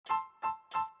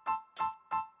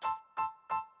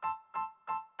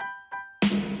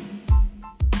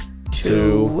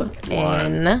2,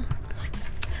 1.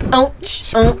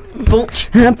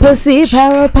 Pussy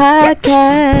Power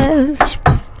Podcast.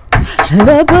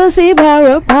 The Pussy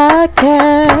Power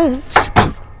Podcast.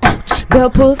 The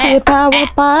Pussy Power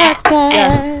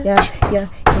Podcast. Yeah.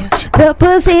 The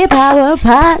Pussy Power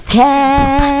Podcast.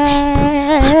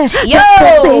 Yo! The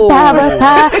Pussy Power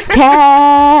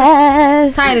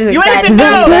Podcast. Tiny's You excited. ain't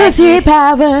the Pussy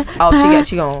Power. Oh,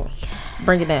 she gonna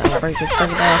bring it down. Bring it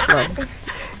down slow.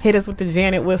 Hit us with the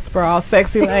Janet whisper, all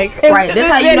sexy like. Right,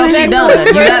 that's how you know she done.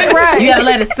 You gotta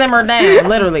let it simmer down,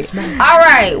 literally. All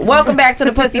right, welcome back to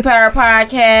the Pussy Power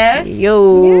Podcast.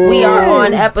 Yo, we are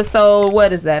on episode,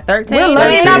 what is that? 13. We're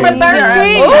lucky number 13.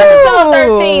 Episode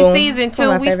 13, season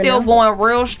 2. We still number. going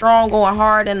real strong, going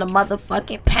hard in the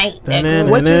motherfucking paint. Nigga.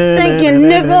 What you thinking,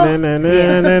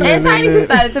 nigga? And Tiny's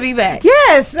excited to be back.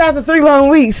 Yes, after 3 long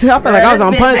weeks, I feel like I was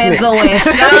on punishment.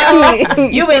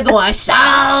 You been doing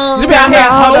shows. You been out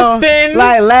here hosting.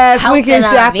 Like last Hosting weekend,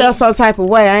 shit, I me. felt some type of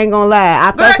way. I ain't gonna lie.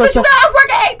 I Girl, felt cause some you got off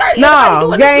work at 8:30.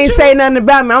 No, they ain't say nothing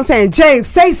about me. I'm saying, James,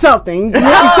 say something. You saw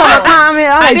my comment.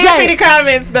 I Like, did see the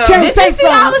comments though. James, say Did you see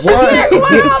all the something. shit that going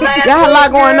on last Got a lot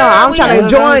week, going on. girl? I'm trying to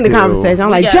join the conversation.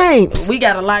 I'm like, got- James. We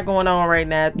got a lot going on right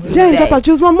now. James, I thought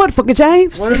you was my motherfucker,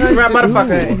 James.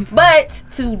 Motherfucker. But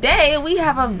today we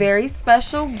have a very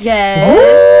special guest.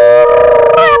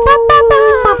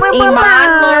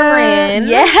 Iman Lauren.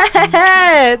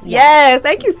 Yes.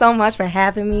 Thank you so much for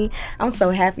having me. I'm so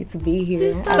happy to be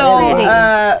here.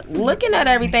 So, looking at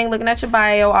everything, looking at your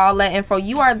bio, all that info,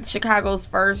 you are Chicago's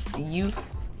first youth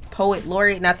poet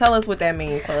laureate. Now, tell us what that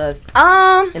means for us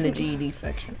in the GED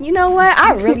section. You know what?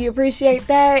 I really appreciate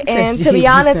that. And to be GED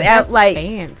honest,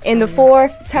 section. in the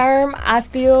 4th term, I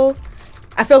feel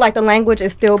like the language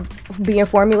is still being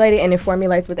formulated, and it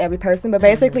formulates with every person. But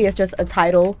basically, it's just a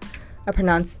title. A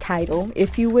pronounced title,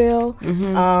 if you will.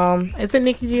 Isn't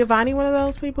Nikki Giovanni one of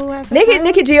those people who has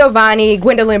Nikki Giovanni,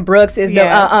 Gwendolyn Brooks is the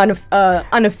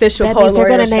unofficial That poet means they're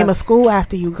laureate. gonna name a school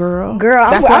after you, girl.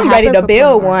 I'm ready to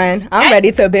build one. I'm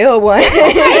ready to build one. You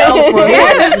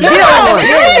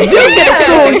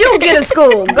get a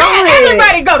school. Go ahead.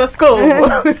 Everybody go to school.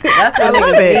 That's what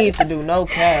niggas need to do. No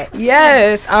cap.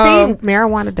 Yes. See,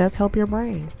 marijuana does help your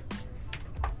brain.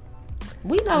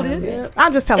 We know this.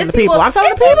 I'm just telling It's the people. I'm telling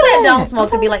the it's people that don't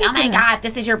smoke to be like, oh my God,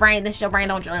 this is your brain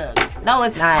on drugs. No,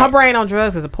 it's not. Her brain on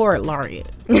drugs is a poet laureate.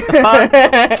 The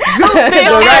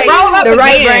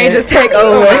right brain just take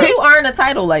over. How do you earn a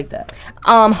title like that?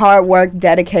 Hard work,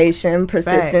 dedication,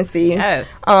 persistency. Yes.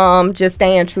 Just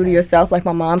staying true to yourself. Like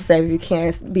my mom said, if you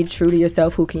can't be true to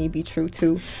yourself, who can you be true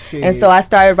to? And so I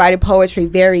started writing poetry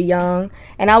very young,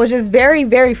 and I was just very,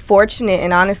 very fortunate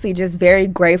and honestly just very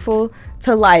grateful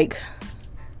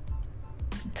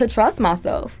to trust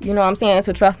myself. You know what I'm saying?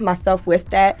 To trust myself with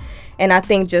that. And I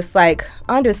think just like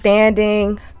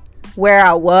understanding where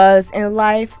I was in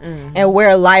life and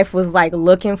where life was like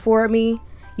looking for me,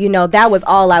 you know, that was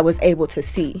all I was able to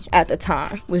see at the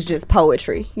time, was just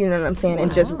poetry, you know what I'm saying,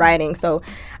 and just writing. So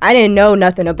I didn't know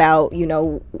nothing about, you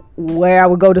know, where I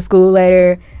would go to school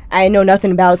later. I didn't know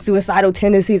nothing about suicidal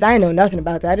tendencies. I didn't know nothing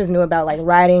about that. I just knew about like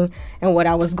writing and what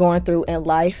I was going through in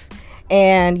life.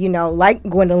 And, you know, like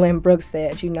Gwendolyn Brooks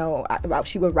said, you know,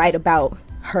 she would write about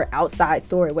her outside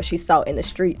story, what she saw in the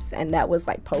streets, and that was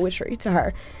like poetry to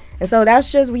her. And so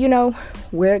that's just, you know,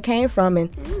 where it came from.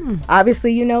 And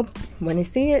obviously, you know, when you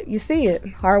see it, you see it.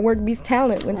 Hard work beats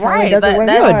talent. When talent doesn't work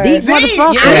hard. Deep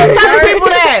motherfucker. I'm telling people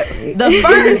that. The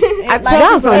first,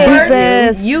 That was some deep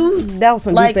ass. youth. That was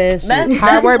some deep ass shit.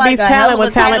 Hard work beats talent when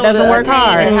talent doesn't work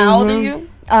hard. And how old are you?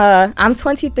 I'm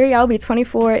 23. I'll be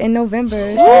 24 in November.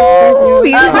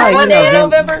 What day in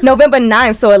November? November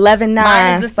 9th, so 11/9.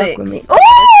 Mine is the Fuck with 6th. me.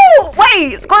 Ooh,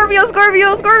 wait, Scorpio.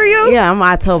 Yeah, I'm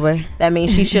October. That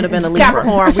means she should have been a Libra.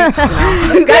 Capricorn. Wait.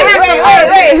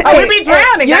 Oh, we be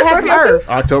drowning. You're Gotta have some Scorpio earth.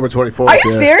 October 24th. Are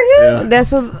you serious? Yeah.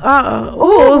 That's a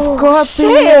Scorpio.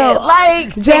 Shit,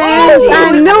 like James,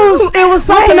 I knew it was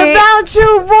something Wait. about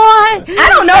you, boy. I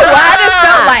don't know why I just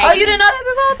felt like. Oh, you didn't know that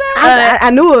this whole time? I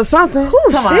knew it was something.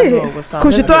 Come on, shit. girl, what's something?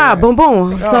 Cause you throw boom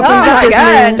boom. Something Oh about my this God,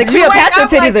 man. the Cleopatra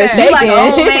titties are You shaking. like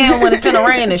an old man when it's finna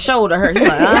rain and shoulder hurt. You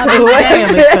like,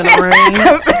 damn, it's finna rain.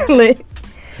 Definitely.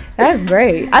 That's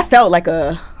great. I felt like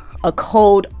a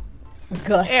cold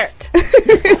gust.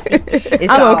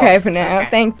 I'm okay for now.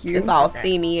 Thank you. It's all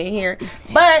steamy in here.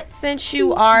 But since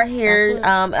you are here,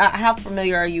 how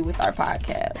familiar are you with our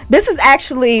podcast? This is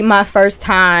actually my first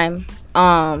time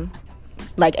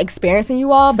like experiencing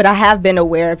you all, but I have been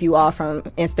aware of you all from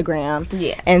Instagram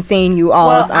and seeing you all.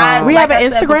 We have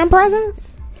an Instagram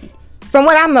presence? From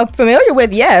what I'm familiar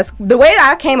with, yes. The way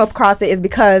that I came across it is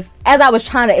because, as I was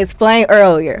trying to explain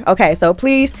earlier, okay, so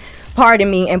please pardon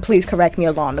me and please correct me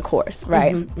along the course,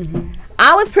 right?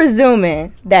 I was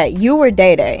presuming that you were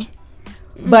Day Day,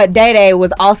 but Day Day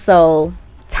was also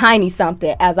Tiny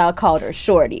something, as I called her,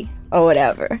 Shorty or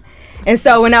whatever. And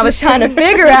so when I was trying to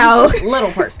figure out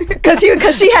little person, because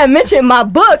she had mentioned my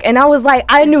book, and I was like,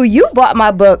 I knew you bought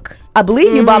my book. I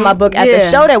believe you bought my book at the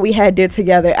show that we had did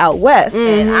together out west.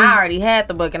 And I already had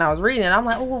the book and I was reading it. I'm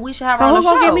like, oh, we should have her on the show. So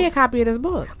who's gonna give me a copy of this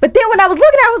book? But then when I was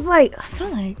looking, I was like, I feel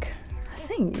like I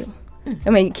seen you.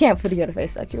 I mean, you can't forget a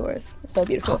face like yours. It's so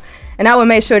beautiful. And I would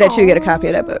make sure that you get a copy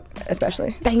of that book,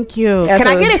 especially. Thank you. Absolutely. Can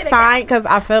I get it signed? Because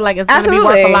I feel like it's going to be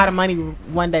worth a lot of money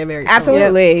one day very soon.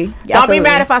 Absolutely. Don't be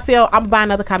mad if I sell. I'm buy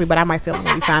another copy, but I might sell it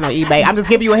when you sign on eBay. I'm just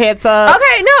giving you a heads up.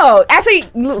 Okay, no. Actually,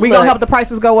 we going to help the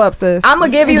prices go up, sis. I'm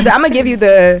gonna give you my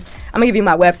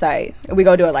website. We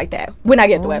gonna do it like that. When I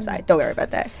get the website, don't worry about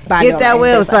that. Get that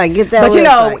website. Get that. But you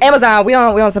know, Amazon. We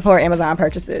don't support Amazon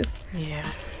purchases. Yeah.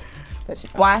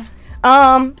 Why?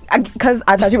 Because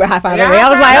I thought you were high fiving me. I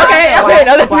was like,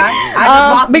 okay.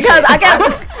 Why? Because I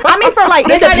guess for like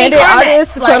independent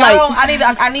artists. Like,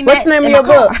 I need. What's the name of your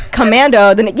book?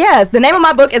 Commando. The name of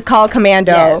my book is called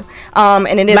Commando. Yes.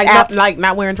 And it is like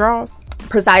not wearing drawers.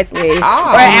 Precisely.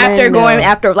 Oh, or after going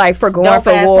for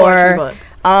war.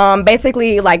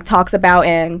 Basically like talks about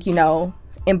and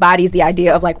embodies the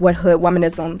idea of like what hood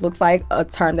womanism looks like, a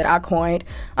term that I coined.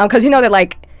 Because that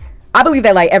like I believe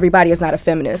that like everybody is not a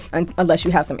feminist unless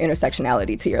you have some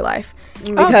intersectionality to your life.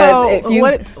 Because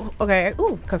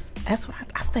because that's what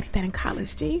I studied that in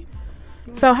college, G.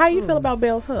 So how you feel about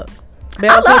Bell's Hooks?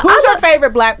 Who's your favorite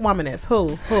black womanist?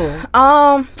 Who?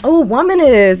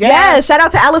 Womanist. Yes. Shout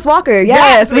out to Alice Walker.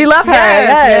 Yes, we love her.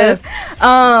 Yes.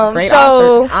 Great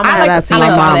so author. Shout out to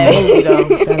my mama.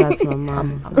 Shout out to my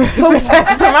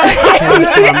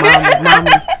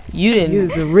mama. You didn't. You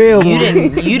the real. You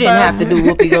didn't have to do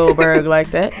Whoopi Goldberg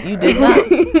like that. You did not.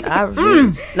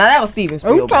 Now that was Steven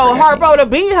Spielberg. Who told Harpo to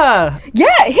be her? Yeah,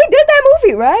 he did that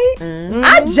movie, right?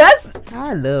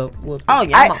 I love Whoopi. Oh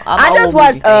yeah. I just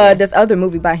watched this other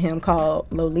movie by him called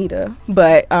Lolita,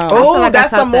 but that's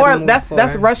some more.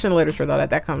 That's Russian literature though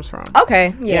that comes from.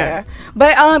 Okay, yeah.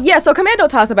 But so Commando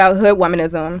talks about hood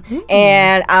womanism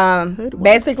and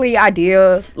basically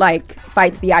ideas like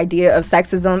fights the idea of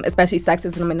sexism, especially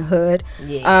sexism in the hood,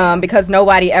 because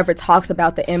nobody ever talks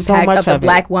about the impact of the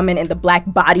black woman and the black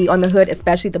body on the hood,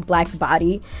 especially the black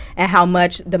body, and how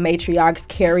much the matriarchs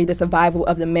carry the survival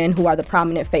of the men who are the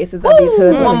prominent faces of these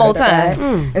hoods. One more time.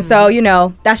 And so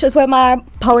that's just what my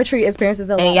poetry experiences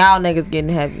are like. And y'all niggas getting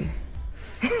heavy.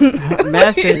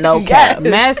 Message. No cap.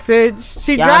 Message.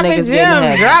 She Y'all dropping niggas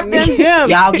gems. Dropping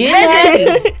gems. Y'all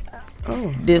getting heavy.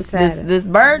 This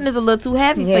burden is a little too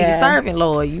heavy for your servant,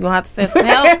 Lord. You gonna have to send some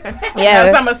help.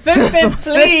 Some assistance,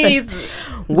 please.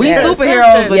 We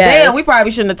superheroes, but damn, we probably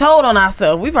shouldn't have told on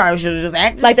ourselves. We probably should have just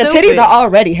acted like stupid. The titties are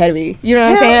already heavy. You know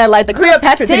what I'm saying? Like the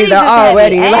Cleopatra titties are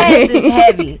already heavy. Ass is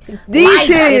heavy. These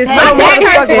titties so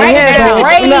motherfucking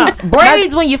heavy.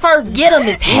 Braids when you first get them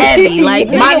is heavy. Like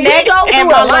my neck and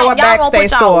my lower back stay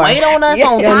sore. Weight on us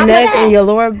on your top neck of that. and your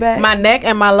lower back. My neck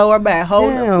and my lower back.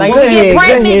 Hold on. Like when you get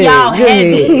pregnant, y'all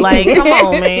heavy. Like come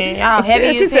on, man, y'all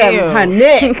heavy She as said hell. her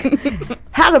neck.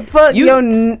 How the fuck You-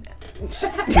 your So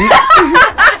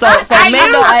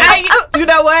Mando, you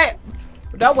know what?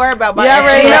 Don't worry about my You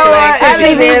already know what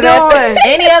she be doing.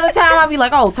 any other time I'd be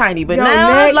like, oh, tiny, but Your now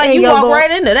neck like and you your walk lower-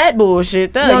 right into that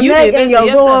bullshit. Your You neck did and your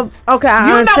lower. Okay, I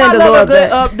You know understand I the love lower a good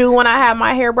back. updo when I have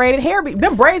my hair braided.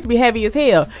 Them braids be heavy as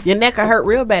hell. Your neck will hurt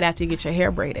real bad after you get your hair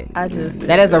braided.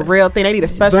 That is a real thing. They need a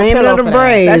special Blame it pillow on the for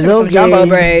braids. that. Especially some jumbo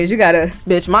braids. You gotta.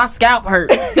 bitch, my scalp hurt.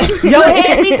 Your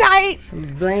head be tight.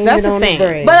 Blame That's it the on thing. the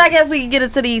braids. But I guess we can get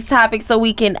into these topics so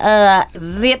we can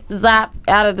zip zap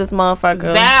out of this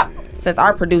motherfucker. Zap. Since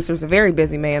our producer's a very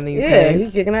busy man these yeah, days.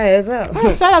 he's kicking our ass out.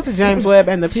 Oh, shout out to James Webb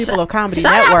and the People of Comedy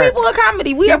Shout Network. out People of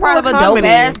Comedy. We are part of a People of dope Comedy.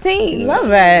 ass team.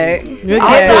 Love it.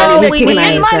 Also, we Getting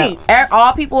need money.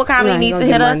 all People of Comedy Right, need to gonna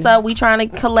hit get us money. up. We trying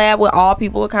to collab with all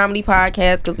People of Comedy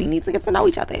podcasts because we need to get to know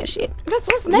each other and shit. Let's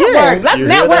network. Let's You hear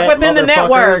network that, within the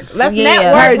network. motherfuckers? Let's Yeah.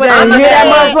 network with James, other hear that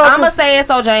networks. motherfucker? I'm gonna say it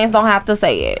so James don't have to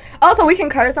say it. Also, we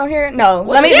can curse on here. No,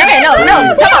 What no. you-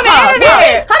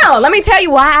 Hold on. Let me tell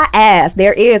you why I asked.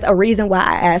 There is a reason why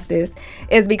I asked this.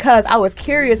 Is because I was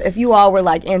curious if you all were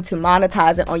like into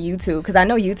monetizing on YouTube, because I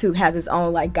know YouTube has its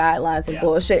own like guidelines and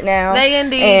bullshit now. They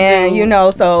indeed and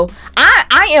do. so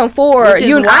I am for Which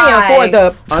is I am for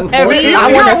the. Unfortunately,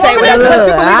 I want to say whatever Look,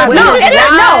 you believe. I- Which No, is it is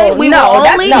why no. we no, will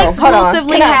that's- only no, hold on.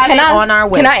 exclusively Can I- have can it I- on our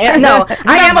website. Can I? No,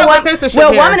 I am fuck a with censorship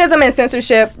well, here. womanism and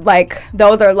censorship, like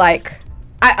those are like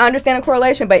I understand the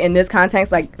correlation, but in this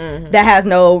context, like that has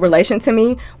no relation to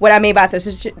me. What I mean by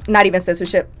censorship, not even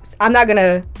censorship, I'm not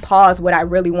gonna pause what I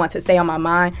really want to say on my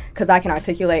mind because I can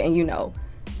articulate and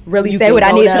really say what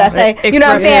I need to say. You know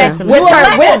what I'm saying? With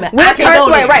curse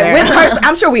words, right? With curse,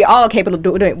 I'm sure we all are capable of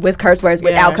doing it with curse words,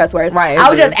 without curse words. Right. I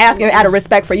was just asking out of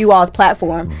respect for you all's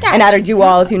platform and out of you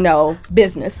all's,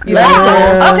 business. You know what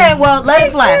I'm saying? Okay, well, let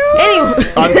it fly. Anyway,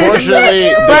 unfortunately,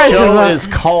 the show is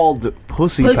called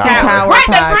Pussy Power. Right,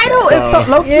 the title is so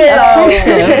low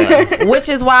key. Which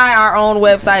is why our own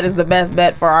website is the best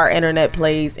bet for our internet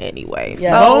plays anyway.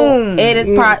 Yeah. So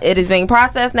it is being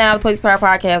processed now. The Pussy Power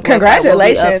Podcast.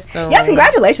 Congratulations. Yes,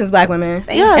 congratulations, black women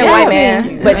and white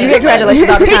men. But you get congratulations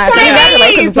all the time. So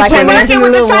congratulations, black women.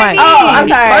 I'm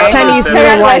sorry. Chinese,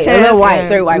 congratulations.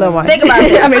 Three white. Think about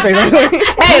this. I mean, three white.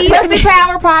 Hey, Pussy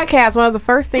Power Podcast, one of the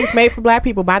first things made for black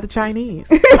people by the Chinese.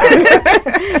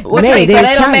 What you mean? So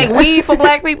they don't make weed for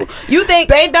black people? You think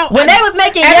they don't? When they was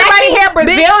making everybody yaki, here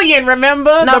Brazilian,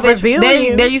 remember? No, the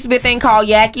Brazilian. There used to be a thing called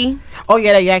yaki. Oh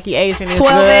yeah, that yaki Asian is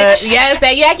 12-inch. good. Yes,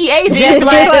 that yaki Asian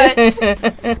Just is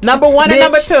like number 1 bitch, and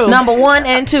number 2. Number 1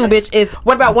 and 2, bitch, is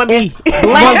what about 1B?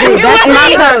 Black. That's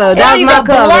my color. That's my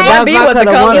color. That's my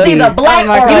color. It's either black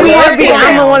or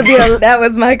I don't want to be a. That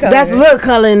was my color. That's a little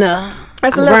color enough.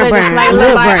 That's a little bit just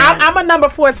like I'm a number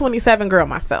 427 girl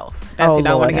myself. That's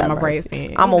I want to get my braids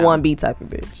in. I'm a 1B type of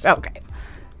bitch. Okay.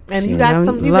 And you got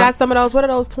some of those. What are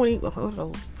those 20? What are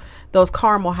those? Those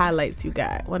caramel highlights you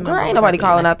got. What number? Ain't nobody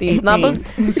calling out these 18. Numbers.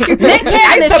 Nick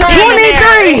Cannon is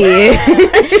 23.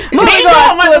 Moving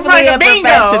on swiftly and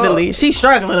professionally. She's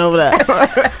struggling over that.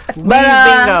 But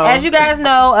as you guys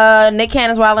know, Nick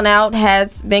Cannon's Wildin' Out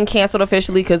has been canceled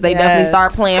officially because they definitely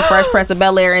start playing Fresh Prince of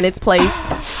Bel-Air in its place.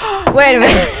 Wait a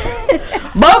minute.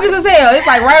 Bogus as hell. It's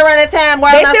like right around that time.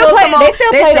 They still play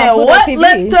on Pluto TV.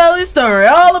 Let's tell this story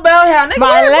all about how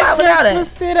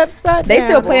niggas stood upside down. They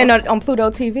still playing on Pluto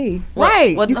TV.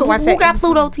 Right. You can watch that. Who got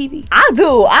Pluto TV? I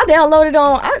do. I downloaded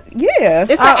on.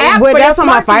 It's an app. But that's on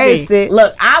my Fire Stick.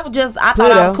 Look, I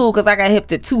thought I was cool because I got hip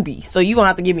to Tubi. So you gonna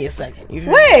have to give me a second.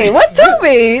 Wait, what's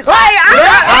Tubi?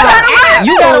 Like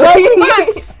you got a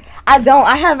Roku? I don't.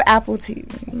 I have Apple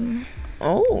TV.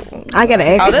 Oh, I got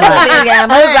an Xbox. Oh, this nigga got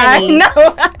money. No,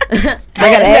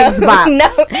 I got an Xbox.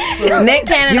 No. Nick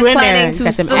Cannon is planning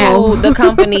to sue the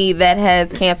company that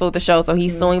has canceled the show. So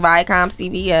he's suing Viacom,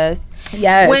 CBS.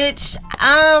 Yes. Which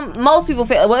most people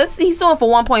feel he's suing for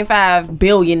 $1.5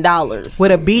 billion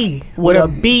with a B. With a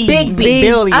B. Big B.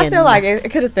 Billion. I feel like it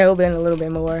could have still been a little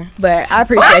bit more, but I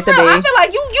appreciate the B. I feel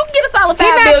like you get a solid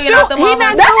 $5 billion out the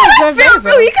motherfucker. That's what I feel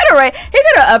too. He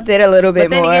could have upped it a little bit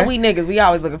more. But then again, we niggas, we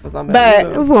always looking for something. But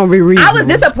I was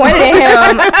disappointed in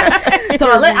him. So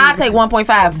I'll take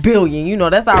 $1.5 billion.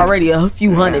 That's already a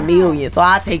few hundred million. So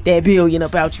I'll take that billion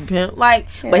up out you, pimp. But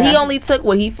he only took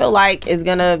what he feel like is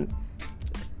gonna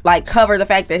cover the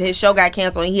fact that his show got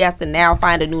canceled and he has to now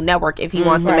find a new network if he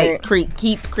wants to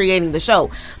keep creating the show.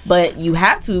 But you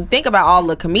have to think about all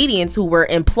the comedians who were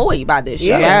employed by this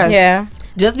show. Yes. Yeah.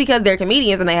 Just because they're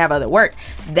comedians and they have other work.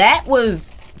 That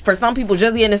was, for some people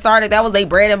just getting started, that was their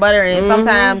bread and butter, and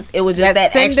sometimes it was just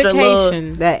that extra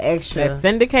little. That extra. That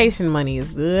syndication money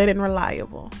is good and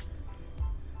reliable.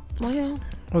 Well,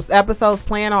 those episodes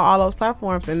playing on all those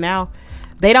platforms, and now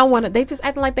they don't want to. They just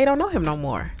acting like they don't know him no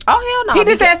more. Oh hell no! He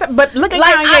just said something, but look at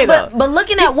Kanye though. But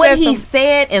looking at what he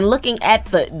said and looking at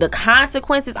the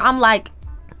consequences, I'm like,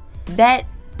 that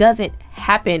doesn't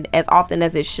happen as often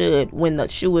as it should when the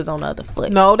shoe is on the other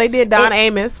foot. No, they did Don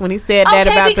Amos when he said that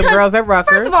about the girls at Rutgers.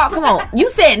 First of all, come on. You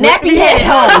said nappy headed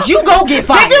hoes. You go get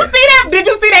fired. Did you see that? Did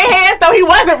you see their hands though? He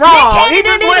wasn't wrong.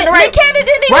 Nick Cannon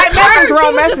didn't even right message,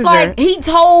 wrong messenger. He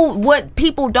told what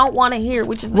people don't want to hear,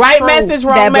 which is the right truth. Message,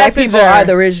 wrong that messenger. Black people are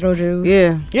the original Jews.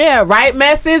 Yeah. Right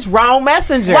message, wrong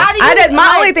messenger.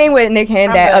 My only thing with Nick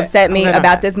Cannon that upset me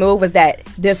about this move was that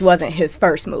this wasn't his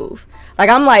first move. Like,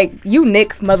 I'm like, you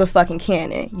Nick motherfucking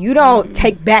Cannon. You don't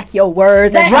take back your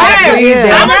words and try to freeze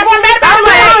them. I'm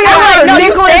like,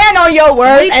 you stand on your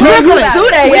words and then you sue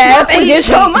their ass and get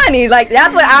your money. Like,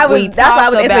 that's what I was. That's what I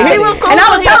was. And I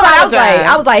was telling him,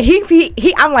 I was like,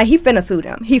 I'm like, he finna sue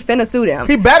them. He finna sue them.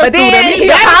 He better sue them. He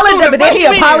apologizes, but then he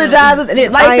apologizes and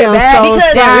it takes it back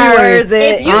because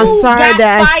if you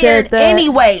got fired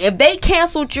anyway, if they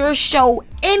canceled your show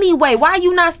anyway, why are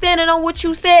you not standing on what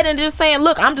you said and just saying,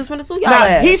 look, I'm just gonna sue y'all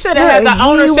ass? He should have had the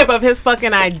ownership of his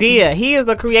fucking idea. He is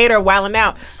the creator of Wildin'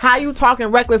 Out. How you talking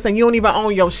reckless and you don't even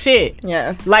own your shit?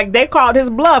 Yes. Like, they called his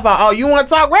bluff. Oh, you want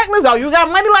to talk reckless? Oh, you got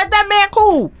money like that, man?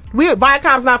 Cool.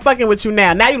 Viacom's not fucking with you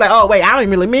now. Now you're like, oh wait, I don't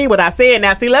even really mean what I said.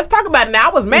 Now see, let's talk about it. Now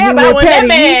I was mad, but I wasn't that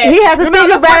mad. He had to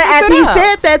think about it after he up.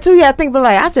 said that too. He had to think, but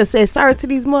like, I just said sorry to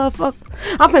these motherfuckers.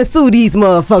 I'm finna sue these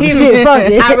motherfuckers. Shit, fuck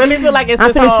it. I really feel like it's I'm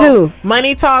this finna whole sue.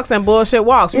 money talks and bullshit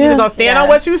walks. You either gonna stand on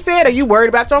what you said, or you worried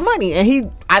about your money.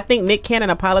 And I think Nick Cannon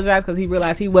apologized because he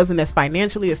realized he wasn't as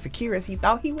financially as secure as he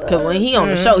thought he was. Because when he on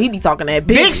the show, he be talking that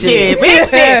big shit. Big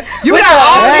shit. You got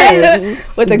all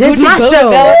this with the This Gucci my Gucci show.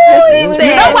 belts.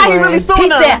 You know why he really suing He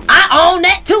them? said, I own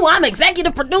that too. I'm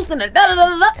executive producing it. Da, da,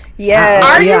 da, da. Yeah.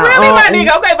 Are you Yeah, really my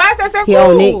nigga? Okay, Vice said he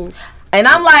own cool. it. And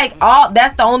I'm like,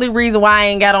 that's the only reason why I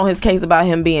ain't got on his case about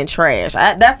him being trash.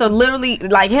 That's the literally,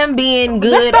 like, him being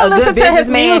good, don't a listen good to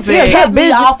his businessman. music. Kept me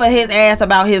off of his ass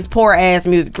about his poor ass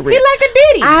music career. He like a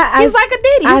Diddy. He's like a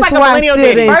Diddy. He's like a millennial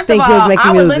Diddy. First of think he was all, making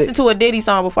I would music. listen to a Diddy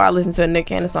song before I listen to a Nick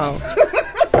Cannon song.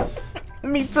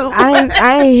 Me too. I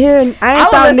ain't I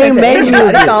thought would Nick listen to made anybody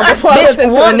music. song before I Bitch, listen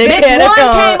to a one Nick Cannon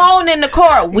song. came on in the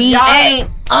court. We ain't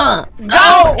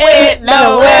Go with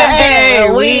nowhere.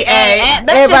 Hey, we ain't.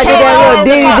 That Everybody shit did that came little on in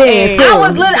the Diddy car. dance,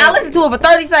 too. I listened to it for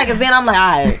 30 seconds. Then I'm like,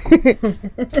 all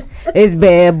right, It's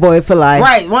bad boy for life.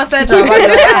 right. Once that drop, I was like,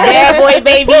 all right. Bad boy,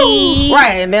 baby.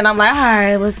 Right, and then I'm like, all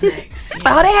right, what's next?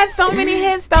 Oh, they had so many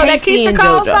hits though. Casey That Keisha and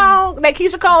Cole JoJo. song. That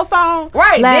Keisha Cole song.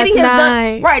 Right, Last Diddy has night.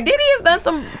 done. Right, Diddy has done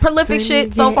some prolific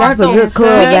shit so far. That's a so good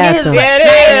club we can get his- anthem. Yeah,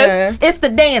 it is. It's the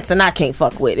dancing I can't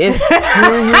fuck with. It's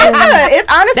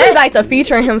It's honestly like the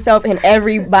featuring himself in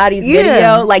everybody's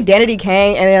video, like Danity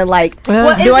Kane, and then like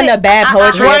Well, is doing it- the bad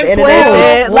poetry at the end of 112.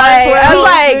 that shit. Like, I was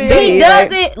like, He he dude, does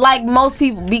like, it like most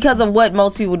people because of what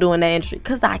most people do in that industry.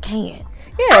 Because I can.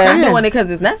 I'm yeah. not doing it because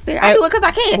it's necessary. I do it because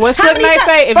I can. What How shouldn't many they ti-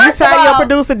 say? If you First of saw your all,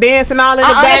 producer dancing all in the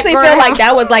I honestly background. feel like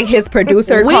that was like his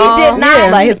producer we call. did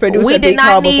not. like his producer we did beat not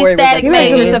call need before he was Static like,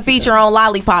 Major yeah. to feature on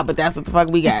Lollipop, but that's what the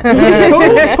fuck we got.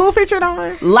 who featured on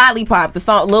it? Lollipop, the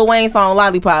song, Lil Wayne song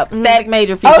Lollipop. Static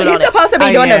Major featured Oh, on he's it. supposed to be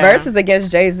Oh, doing yeah. the verses against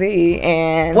Jay-Z,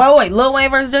 and Wait, Lil Wayne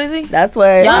versus Jay-Z? that's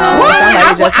what Y'all know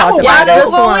somebody just talked Y'all about know it.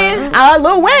 who gonna win?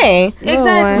 Lil Wayne.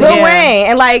 Exactly. Lil Yeah. Wayne,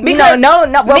 and like Because no.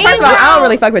 Well, first of all, I meanwhile- don't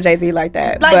really fuck with Jay-Z like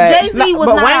that. Like but, Jay-Z was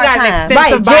but not Wayne our got an time. extensive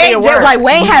right, body of work. like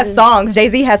Wayne has songs.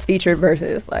 Jay-Z has featured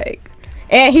verses, like,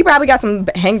 and he probably got some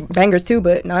bangers too.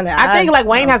 But none of that. I think like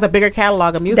Wayne has a bigger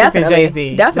catalog of music Definitely. than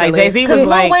Jay-Z. Definitely. Like Jay-Z Because was Lil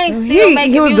like Wayne still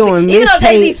making he was music. doing Even though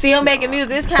Jay-Z mixtapes. still making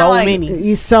music, it's kind so of like many.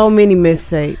 He's so many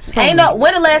mistakes. Ain't no.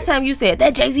 When the last time you said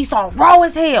that Jay-Z song raw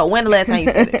as hell? When the last time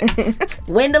you said it?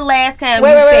 When the last time you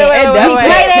said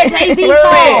play that Jay-Z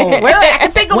song? Wait, I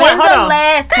can think of When one. Hold the on.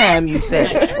 last time you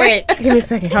said it? Wait, give me a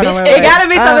second. Hold on. it gotta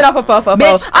be something off of Fofo.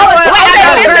 Bitch,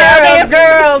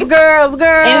 Girls.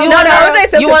 And you No, wanna the know- O.J.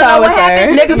 Simpson you wanna know song what was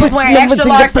happened? her. Niggas was wearing extra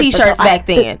large t-shirts back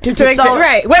then. So,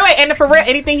 Right. Wait. And the Pharrell,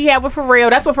 anything he had with Pharrell,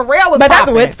 that's what Pharrell was. But that's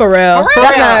popping. with Pharrell.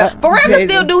 That's not Pharrell can Jay-Z.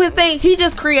 still do his thing. He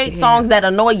just creates songs that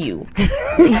annoy you.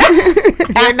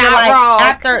 You're not wrong.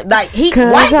 After white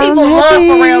 'Cause I'm people love happy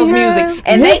Pharrell's here. music,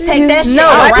 and they take that shit No,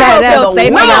 white around people feel the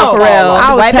safe world. around Pharrell.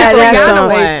 I would White tie people that got song.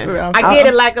 away. I get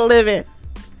it like a living.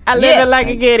 I live Yeah. it like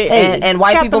I get it. And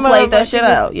white Got people the played that motherfucking- shit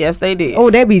out. Yes, they did. Oh,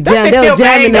 they be That shit jamming. They still was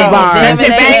jamming bang, the though. bars. That shit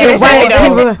bang Them the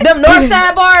shit, though. Them north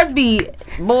side bars be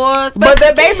boys. But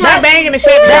the baseline banging the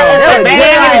shit.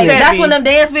 That's when them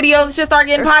dance videos and shit start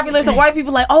getting popular. So white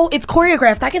people like, oh, it's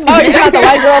choreographed. I can. Oh, you talking about the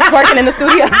white girls twerking in the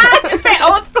studio?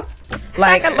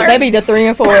 like They be the 3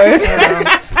 and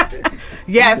 4s.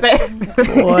 Yes.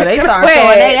 boy, they start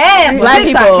showing their ass. Black when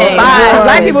people, TikTok came out.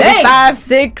 black people be Dang. 5,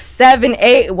 6, 7,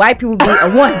 8. White people be a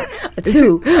 1, a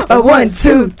 2, A 1,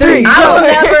 2, 3. I will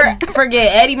never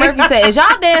forget. Eddie Murphy said, "Is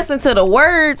y'all dancing to the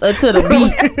words or to the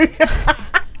beat?"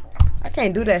 I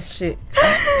can't do that shit.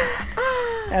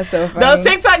 That's so funny. Those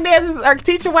TikTok dances are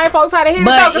teaching white folks how to hit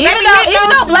But it. even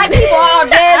though black people all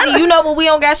jazzy, you know, but we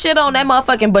don't got shit on that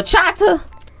motherfucking bachata.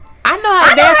 I know how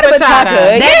to know dance how to bachata.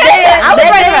 bachata. That I was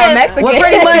raised by a dance, Mexican. well,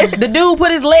 pretty much the dude put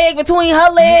his leg between her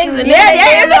legs and Yeah, then yeah,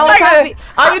 they it's dance on like top a- of it.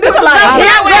 All you do is There's a lot of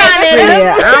sideways.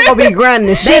 Yeah, I'm gonna be grinding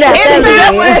the shit out It's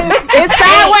that It's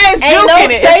sideways Ain't no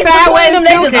juking it. space It's sideways between them.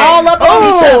 They just juking. all up on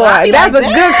each other. I be That's like,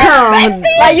 a good come.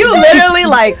 Like you literally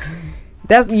like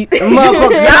That's motherfuckers.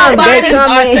 Y'all They bodies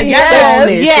come are in. together.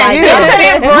 Yeah, Like,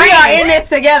 yeah. we are in this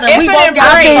together. We Infinite both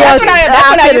got brain. that's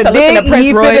when I used to listen to Prince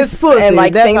He fit his Royce pussy. and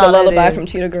like That's sing the all that lullaby is. from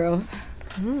Cheetah Girls.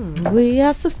 We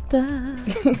are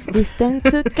sisters. We stand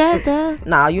together.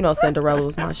 Nah, you know Cinderella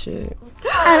was my shit.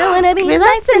 I don't wanna be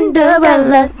like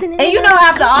Cinderella. And you know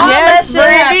after all that shit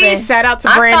Brandy. happened, Shout out to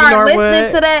I Brandy started Norwood.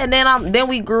 listening to that, and then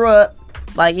we grew up.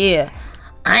 Like, yeah,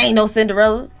 I ain't no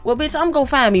Cinderella. Well, bitch, I'm gonna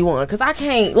find me one because I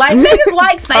can't. Like niggas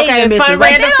like saying Okay, bitches. fun Like,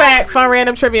 random they don't- fact, fun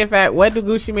random trivia fact. What do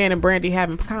Gucci Mane and Brandy have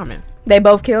in common? They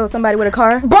both killed somebody with a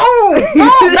car. Boom! No,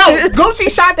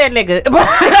 Gucci shot that nigga.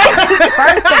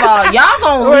 First of all, y'all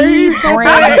gonna leave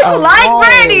Brandy alone.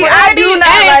 I do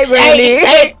not like Brandy.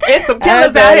 Hey, it's some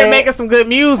killers out here making some good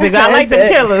music. I like them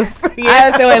killers.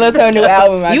 I still ain't listen to her new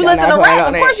album. You listen to rap?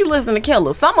 Of course you listen to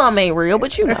Killers. Some of them ain't real,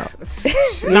 but you know.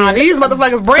 Nah, these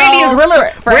motherfuckers. Brandy is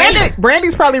realer.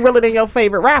 Brandy's probably realer than your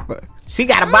favorite rapper. She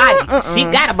got a body. She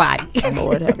got a body.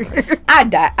 Lord have mercy. I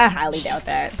highly doubt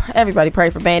that. Everybody pray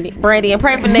for Brandy and pray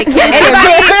for Nick Cannon.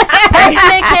 Pray for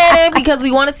Nick Cannon because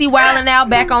we want to see Wildin' Out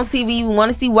back on TV. We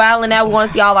want to see Wildin' Out. We want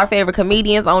to see all our favorite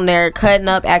comedians on there cutting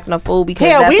up, acting a fool. Because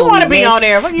hell, that's we want to be on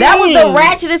there. What that was the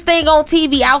ratchetest thing on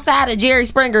TV outside of Jerry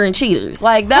Springer and Cheaters.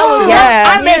 Like that was.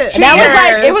 Yeah, I miss that was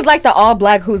like it was like the all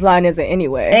black Whose Line Is It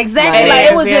Anyway? Exactly.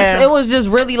 Like it was just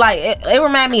really like it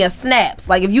reminded me of Snaps.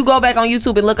 Like if you go back on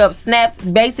YouTube and look up Snaps,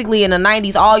 basically in the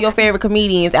 90s, all your favorite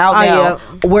comedians out now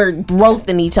were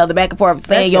roasting each other back and forth,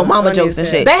 saying your mama jokes and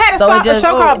shit. They had a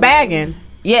show called Bagging.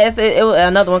 Yes, it was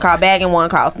another one called Bagging, one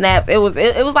called Snaps. It was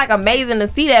like amazing to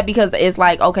see that because it's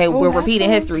like, okay, we're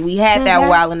repeating history. We had that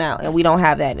Wildin' Out and we don't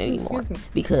have that anymore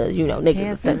because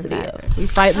niggas are sensitive. We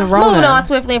fighting the Rona. Moving on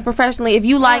swiftly and professionally. If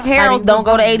you like Harold's, don't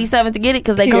go to 87 to get it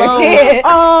because they closed.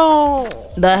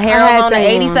 The Harold's on the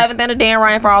 87th and the Dan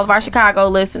Ryan for all of our Chicago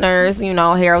listeners. You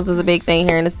know, Harold's is a big thing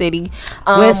here in the city.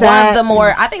 One of the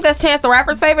more, I think that's Chance the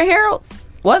Rapper's favorite Harold's.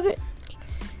 Was it?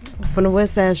 From the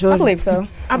West Side, sure. I believe so.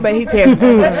 I bet he tears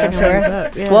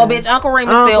Well, bitch, Uncle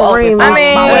Remus still open. I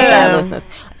mean, my West Side listeners.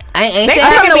 Ain't shit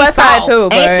from the West Side too.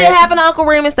 Ain't shit happen to Uncle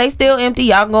Remus. They still empty.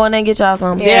 Y'all can go in there and get y'all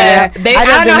something. Yeah. I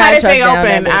don't know how they stay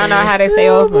open. I don't know how they stay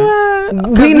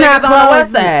open. We not on the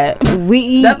West Side. We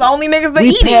eat. That's the only niggas that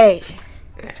eat it.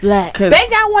 Black. They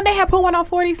got one. They had put one on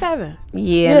 47.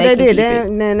 Yeah, they did. That's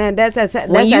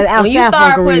when you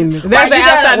start putting that's the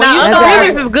outside. Now Uncle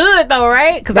Remus is good though,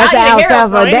 right? Because that's the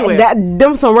outside.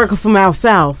 Them some workers from out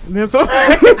south. We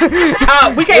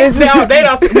can't tell.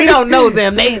 We don't know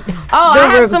them. I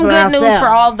have some good news for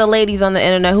all of the ladies on the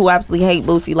internet who absolutely hate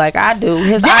Boosie like I do.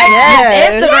 His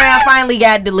Instagram finally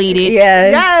got deleted.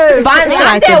 Yes. Finally,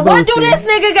 I said, what do this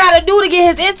nigga gotta do to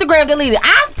get his Instagram deleted?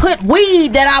 I put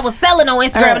weed that I was selling on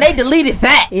Instagram and they deleted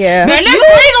that. Yeah. Bitch, it's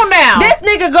legal now. This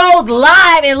nigga goes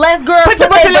live and lets girls put your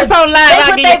lips on live.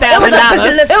 I get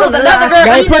 $1,000. It was another girl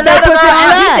eating another girl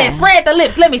out. He said, spread the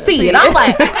lips. Let me see it. I'm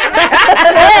like,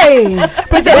 hey,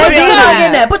 put your tongue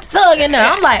in there. Put your tongue in there.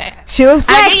 I'm like, she was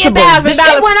flexible. The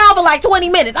shit went on for like 20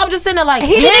 minutes. I'm just sitting there like,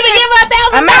 he didn't even give her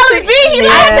 $1,000. He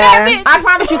lied to that bitch. I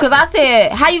promise you, because I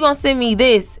said, how you gonna send me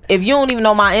this if you don't even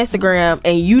know my Instagram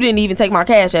and you didn't even take my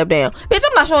Cash App down? Bitch,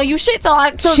 I'm not showing you shit till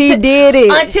she did it.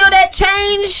 Until that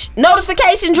change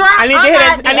notification drop. I need to hear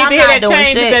that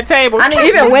change at that table.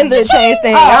 Even when the change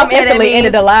thing, I'm instantly into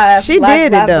the live. She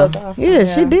did it though. Yeah,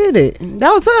 she did it.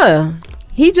 That was her.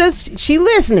 She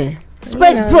listening.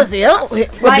 Spread pussy. Like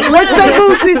what you say,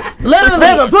 Boosie?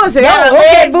 Literally, pussy.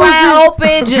 Legs wide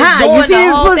open, just doing you see the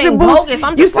this whole pussy thing bogus.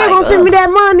 I'm you just still like, gonna send me that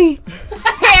money?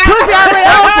 Pussy already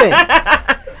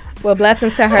open. Well,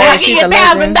 blessings to her. I give you $1,000.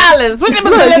 What you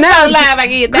now live? I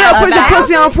give you $1,000. Girl, put your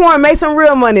pussy on porn, make some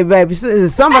real money, baby.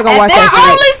 Somebody gonna watch that shit.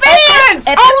 OnlyFans.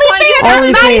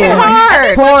 Not even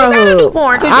hard.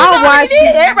 Porn. Because you watch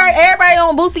everybody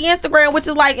on Boosie Instagram, which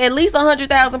is like at least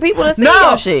 100,000 people that see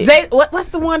your shit. What's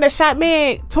the one that shot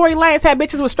me? Tory Lanez had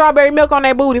bitches with strawberry milk on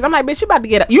their booties. I'm like, bitch, you about to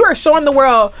get up. You are showing the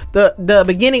world the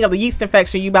beginning of the yeast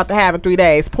infection you about to have in 3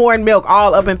 days. Pouring milk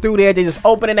all up and through there. They just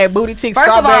opening their booty cheeks. First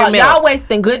of all, milk. Y'all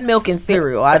wasting good milk and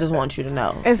cereal. I just want you to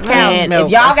know. It's cow's milk.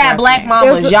 If y'all got black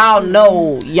mamas, y'all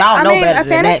know better than that shit. A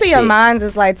fantasy of mine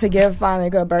is like to give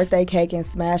Monica a birthday cake and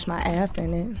smash my ass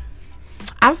in it.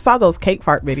 I saw those cake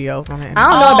fart videos on it. I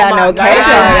don't know about no cake.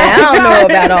 I don't know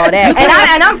about all that.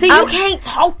 You can't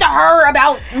talk to her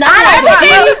about nothing.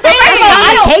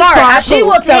 She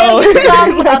will tell you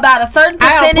something about a certain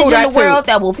percentage in the world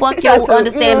that will fuck your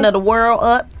understanding of the world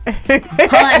up. Her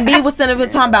and B was sitting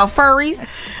up talking about furries.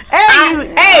 I'm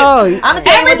gonna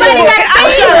tell you everybody got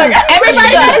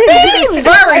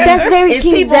furry. That's very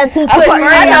cute. People who put furry.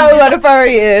 I know what a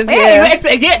furry is.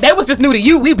 Yeah, that was just new to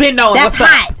you. We've been knowing. That's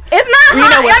hot. It's not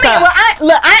hot.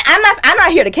 I'm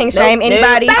not here to kink shame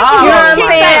anybody. You know what I'm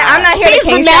saying? I'm not here to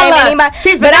kink shame anybody.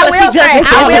 But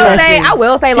I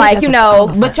will say, like, you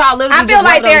know, but y'all literally, I feel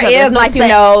like there is, like, you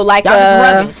know, like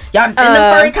y'all just in the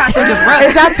furry costume just rubbing.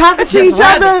 Is y'all talking to each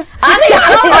other? I mean,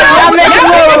 I don't know.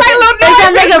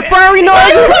 Y'all making furry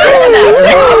noises.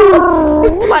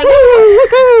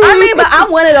 but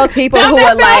I'm one of those people who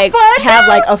would like have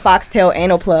like a foxtail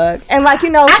anal plug and like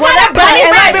when that bunny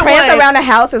and like prance around the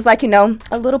house is like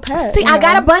a little pet. See, I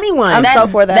got a bunny one. I'm so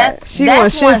for that. She gonna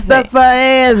shit stuff her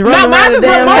ass. No, mine's is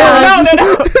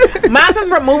removable. Mine's is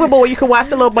removable where you can watch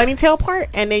the little bunny tail part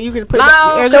and then you can throw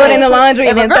it in the laundry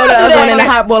and then throw the other one in the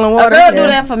hot boiling water. A girl do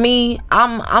that for me,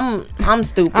 I'm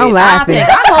stupid. I'm laughing.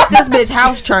 I hope this bitch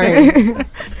house trained.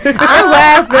 I'm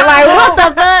laughing like what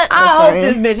the fuck? I hope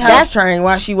this bitch house trained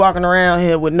while she walking around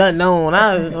here with nothing on.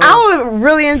 I would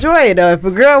really enjoy it though if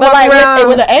a girl walk like around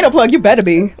with an anal plug. You better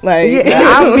be like.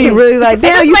 I would be really like,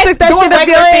 damn, you stick that shit up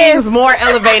your ass. More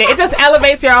elevated. It just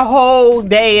elevates your whole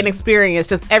day and experience.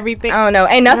 Just everything. I don't know.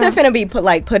 Ain't nothing finna be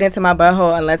put into my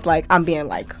butthole unless like I'm being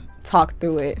like talked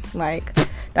through it. Like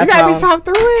that's you gotta be talked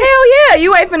through it. Hell yeah,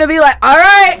 you ain't finna be like, all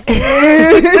right,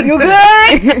 you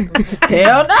good?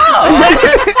 Hell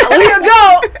no. We can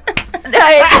go.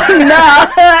 Nah,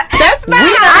 that's not.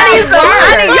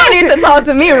 You need to talk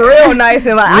to me real nice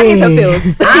and like I need to feel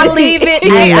safe. I leave it.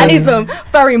 I need some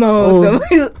furry moans.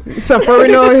 Some furry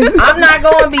noise. I'm not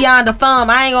going beyond the thumb.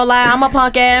 I ain't gonna lie. I'm a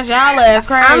punk ass. Y'all ass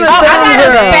crazy. I'm a I got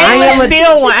a stainless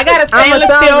steel one. I got a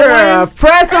stainless steel one.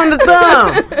 Press on the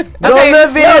thumb. Go a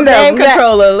little bit in there. Game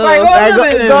controller.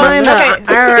 Go in there.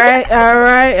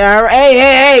 All right.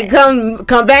 Hey,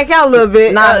 come back out a little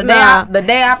bit. The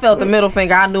day I felt the middle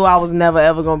finger, I knew I was never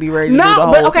ever gonna be ready to do the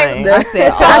whole thing. I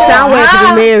said, I went to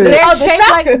the marriage. They're shaped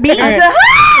like bees.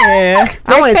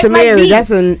 I went to marriage.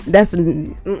 That's a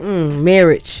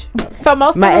marriage. So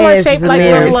most of them are shaped like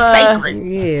little.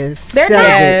 Yes. They're not.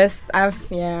 Yes. I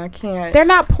can't. They're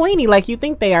not pointy like you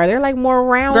think they are. They're like more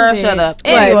rounded. girl, shut up.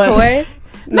 What, Anyway. Toys?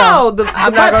 No,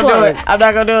 I'm not gonna do it. I'm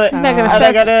not gonna do it. You're not gonna I'm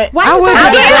not gonna do it. Why I you would. say-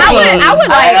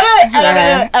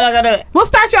 I'm not gonna do it. We'll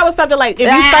start you out with something like if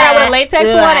you start out with a latex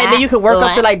one and then you can work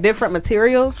up to like different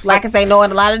materials. Like I can say no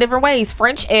in a lot of different ways.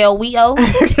 French L we O,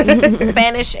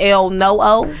 Spanish L no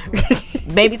O,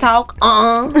 baby talk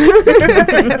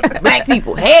black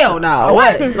people hell no.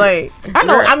 What? Like I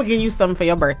know I'm gonna give you something for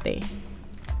your birthday.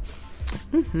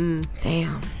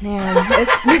 damn.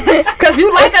 Cause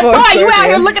you like a for toy. You sure. out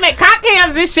here looking at cock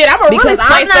cams and shit. I'm gonna Because really I'm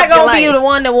spice not up your gonna be life. the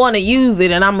one that want to use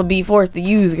it, and I'm gonna be forced to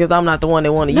use it because I'm not the one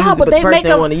that want to No, use it, but but they the person make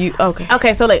that 'em- want to use. Okay.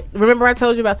 Okay, so like, remember I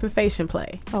told you about sensation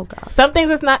play. Oh god.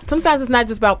 Sometimes it's not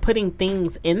just about putting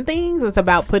things in things. It's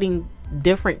about putting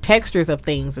different textures of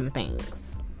things in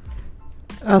things.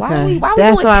 Okay. why we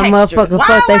That's doing why textures? motherfuckers Why-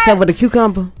 fuck why- themselves with a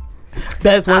cucumber.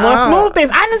 That's one more smooth things.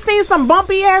 I done seen some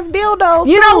bumpy ass dildos.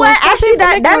 You know too. what? Some Actually, people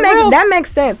make them real- that makes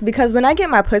sense because when I get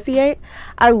my pussy ate,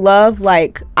 I love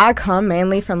like I come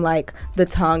mainly from like the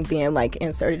tongue being like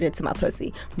inserted into my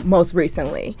pussy most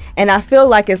recently, and I feel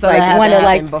like it's So like that one of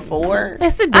like before.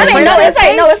 It's a I different mean,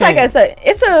 sensation.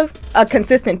 it's a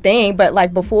consistent thing, but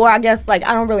like before, I guess like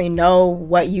I don't really know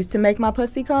what used to make my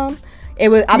pussy come. It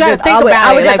was. I gotta just think I would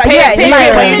about it, just like, pay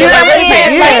attention when you do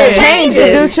it. it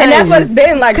changes, and that's what it's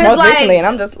been like Cause, most like, recently. And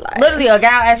I'm just like, Literally, a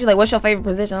guy actually like, "What's your favorite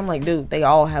position?" I'm like, "Dude, they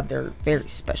all have their very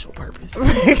special purpose."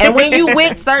 And when you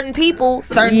with certain people,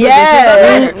 certain positions are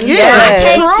better. Yes. I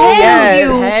can't tell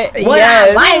Yes. you what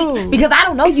I like because I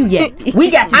don't know you yet.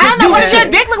 We got to I just don't know do what this your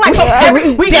shit. dick look like. So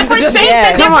we different shapes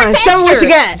and Come on, different show me what you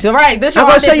got. So right, this I'm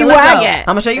your gonna show you audition. what Let's I go. got. I'm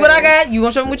gonna show you what I got. You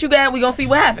gonna show me what you got. We gonna see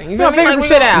what happens. You We're feel gonna me? figure some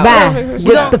shit out. Bye.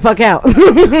 Get the fuck out.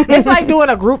 It's like doing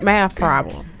a group math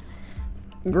problem.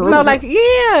 No, like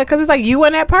because it's like you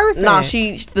and that person. No,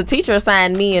 the teacher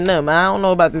assigned me and them. I don't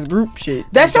know about this group shit.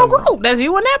 That's your group. That's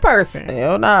you and that person.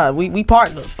 Hell nah, we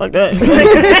partners. Fuck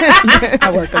that.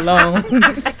 I work alone.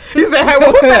 You said, hey,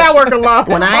 who said I work alone?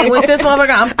 When I ain't with this motherfucker,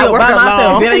 I'm still work by myself.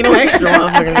 alone. There ain't no extra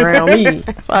motherfuckers around me.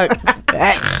 Fuck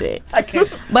that shit.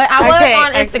 But I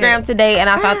was on Instagram today and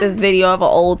I found this video of an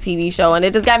old TV show and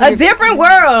it just got me A different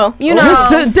world. You know,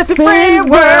 It's a different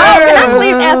world. Oh, can I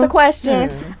please ask a question?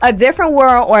 A different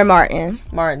world or Martin?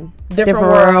 Martin. Different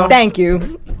world. Thank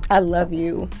you. I love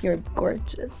you. You're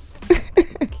gorgeous.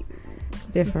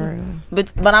 Different.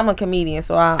 But I'm a comedian,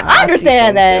 so I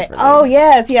understand that. Oh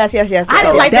yes. I just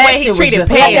So like the that way he shit was treated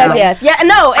just Pam. Yes. Yeah.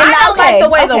 No. And I don't okay, like the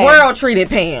way the okay. world treated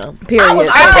Pam. Period. I was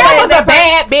Pam was a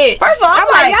bad bitch. First of all, I'm I'm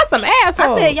like, like, y'all some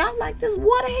assholes. I said, y'all like this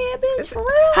waterhead bitch for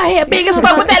real? her head big as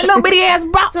fuck with that little bitty ass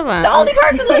box. The only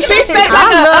person looking She at shaped me-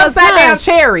 like an love upside down Smash.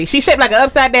 cherry. She shaped like an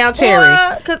upside down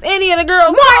cherry. Cause any of the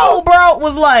girls no, bro,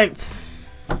 was like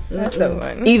That's so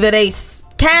funny. either they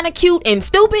kind of cute and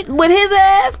stupid with his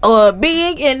ass, or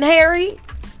big and hairy.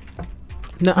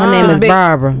 No, Her name is Big-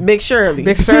 Barbara. Big Shirley.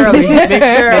 Big Shirley. Big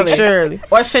Shirley. Big Shirley.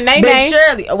 Or Shanae. Big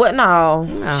Shirley. What? No.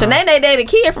 Shanae dated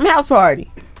kid from House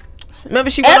Party. Remember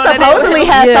she went And on that supposedly date?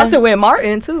 had something with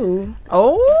Martin too.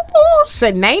 Oh,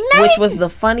 Shanae. Which was the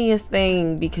funniest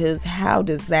thing because how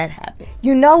does that happen?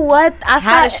 You know what?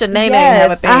 How does Shanae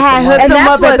have a thing? I had hooked And them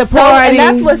that's up at the what's party. and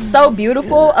that's what's so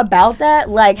beautiful about that.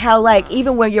 Like how like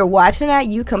even when you're watching that,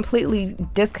 you completely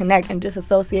disconnect and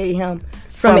disassociate him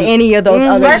from any of those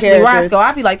other Especially characters. Roscoe,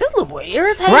 I'd be like, this little boy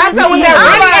irritating. Roscoe with me. that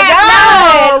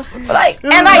Oh my God. Like,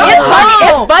 And like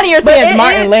it's funnier seeing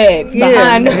Martin legs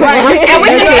behind. Right. And we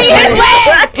can see his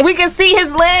legs. We can see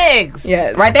his legs.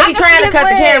 Yes. Right, they be trying to his cut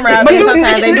the legs. camera out, but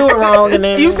sometimes they do it wrong, and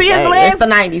then You see his hey, legs? It's the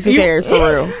 '90s. Who cares for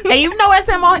real? And you know it's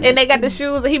him on, and they got the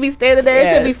shoes, and he be standing there. It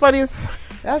should be Yes. funny as.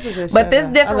 That's a good But this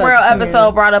shout-out. different I world love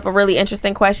episode brought up a really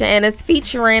interesting question, and it's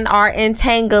featuring our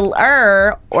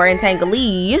entangler or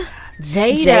entanglee.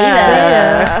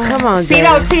 Jada. Come on, She Jada.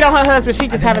 don't cheat on her husband. She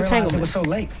just have entanglements. so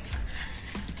late.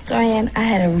 Dorian, I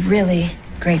had a really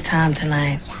great time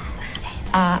tonight.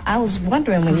 I was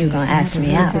wondering when you were going to ask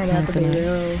me out. That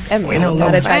man know, was so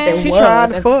Lord, fat. She tried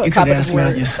to fuck. You could ask me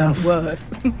out yourself.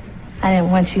 I didn't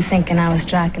want you thinking I was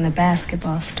jocking the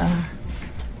basketball star.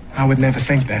 I would never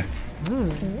think that.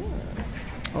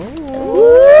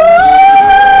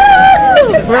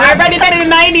 Everybody did that in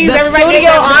the 90s. The Everybody did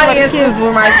studio that. audiences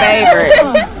were my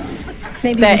favorite.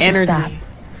 Maybe That we should energy. stop.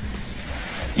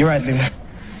 You're right, Lena.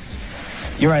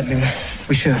 You're right, Lena.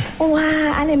 We should. Why?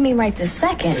 I didn't mean right this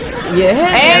second. Yeah.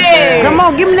 Hey, Come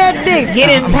on, give me that dick. get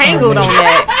entangled on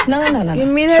that. No. Give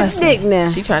me that Trust me. dick now.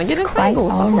 She trying to get Quite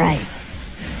entangled. all right.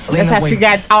 That's Lena, how she wait.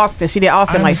 got Austin. She did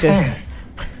Austin I like this. understand.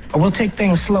 We'll take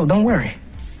things slow. Don't worry.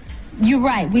 You're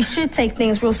right. We should take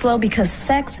things real slow because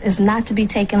sex is not to be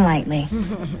taken lightly.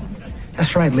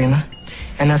 That's right, Lena.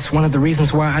 And that's one of the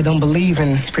reasons why I don't believe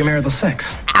in premarital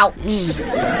sex. Ouch. This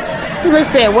bitch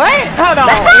said what? Hold on.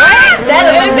 That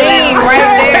is a meme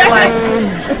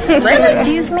right there. Like,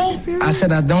 Excuse me? I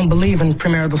said I don't believe in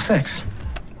premarital sex.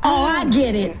 Oh, I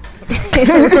get it.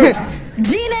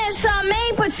 Gina and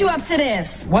Charmaine put you up to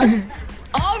this. What?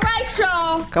 All right,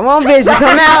 y'all. Come on, bitch,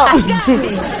 come out. Got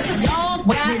me. Y'all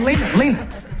got me. Lena.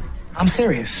 I'm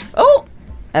serious. oh,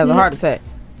 that was a heart attack.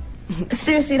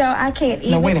 Seriously, though, I can't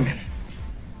even. No, wait a minute.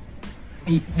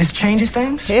 This changes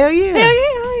things? Hell yeah.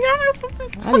 I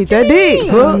I need that dick.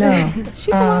 Hook. No.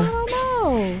 She told me, I don't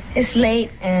know. It's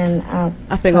late, and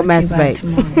I think I'll masturbate.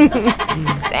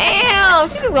 Damn,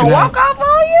 she just gonna walk off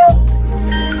on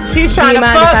you? She's trying to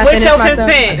mind if I fuck with finish your myself?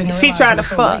 consent. She trying to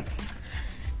fuck.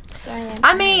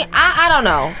 I mean, I don't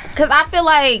know. Because I feel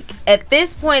like at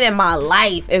this point in my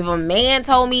life, if a man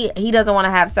told me he doesn't want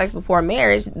to have sex before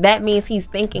marriage, that means he's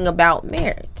thinking about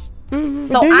marriage. So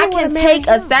Do you I wanna can marry take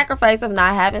a him? sacrifice of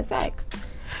not having sex.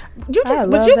 You I just,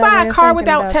 would love you that buy way a of car thinking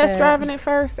without about test that. driving it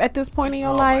first at this point in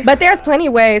your life? But there's plenty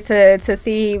of ways to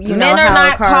see you know Men are how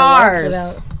not a car cars.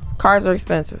 works without. Cars are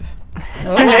expensive.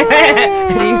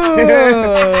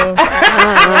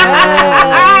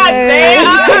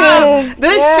 Damn! The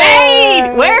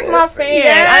shade! Where's my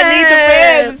fan? I need the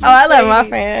fans. Oh, I love my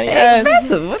fan. Yes.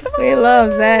 Expensive. What the fuck? We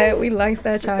loves that. We likes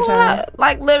that cha cha. What?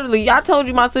 Like literally, I told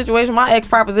you my situation. My ex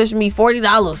propositioned me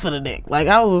 $40 for the dick. Like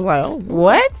I was just like, oh,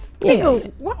 What? Yeah.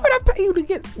 Nigga, what would I pay you to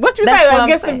get? What you That's say? what I I'm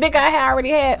get saying. some dick I had already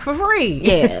had for free.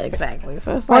 yeah, exactly.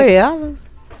 So it's Oh, like, yeah.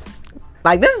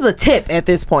 like this is a tip at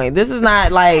this point. This is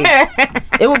not like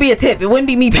it would be a tip. It wouldn't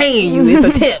be me paying you.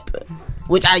 It's a tip,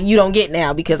 which you don't get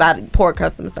now because I poor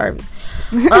customer service.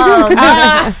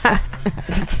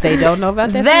 They don't know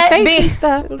about that, That sensation being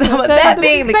stuff. that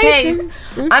being the case,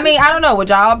 I mean, I don't know. Would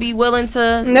y'all be willing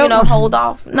to, you know, hold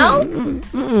off? No.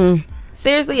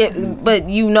 Seriously, but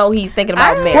you know he's thinking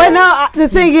about marriage. Well, no, the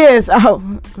thing is, I'll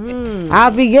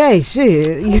be gay.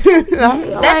 Shit.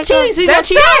 That's cheating. So you gonna That's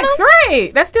cheat on sex, him?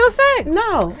 right? That's still sex.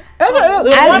 No. I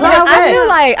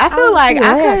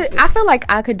feel like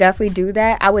I could definitely do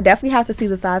that. I would definitely have to see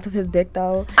the size of his dick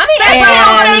though. I mean,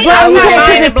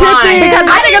 Because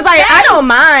I think it's like I don't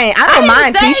mind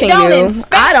didn't say teaching don't you.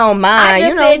 inspect. I don't mind. I just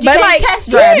you know, said you but can like test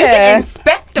drive. You can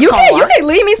inspect the car. You can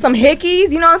leave me some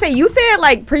hickeys. You know what I'm saying? You said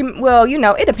like well, you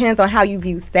know, it depends on how you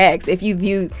view sex. If you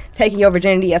view taking your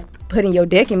virginity as putting your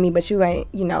dick in me, but you ain't,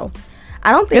 you know.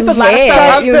 I don't think It's a lot of stuff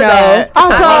head, up you to know. that. I'm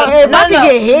sorry. If I can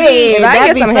get head, If I that'd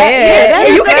get be some fine. head,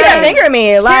 that'd you be can fine. even finger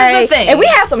me. Like, thing. if we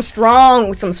have some strong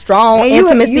And you-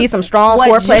 intimacy, you- some strong what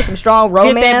foreplay, some strong Get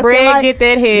romance. that then, bread, like, get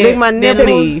that head. Lick my then nipples.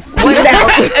 leave. peace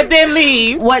out. And then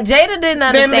leave. What Jada didn't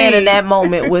understand in leave. that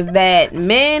moment was that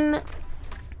men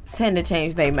tend to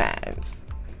change their minds.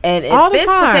 And All at the this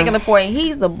time. particular point,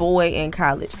 he's a boy in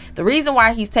college. The reason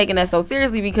why he's taking that so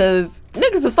seriously because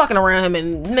niggas is fucking around him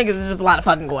and niggas is just a lot of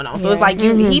fucking going on. So it's like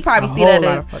he probably see that whole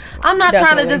lot as of fucking I'm not trying to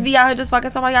Definitely. just be out here just fucking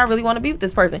somebody. I really want to be with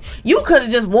this person. You could have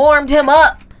just warmed him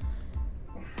up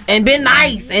and been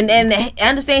nice and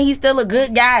understand he's still a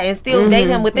good guy and still date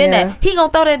him within that, he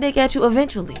gonna throw that dick at you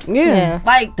eventually. Yeah.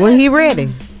 Like when he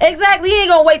ready. Exactly. He ain't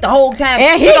gonna wait the whole time.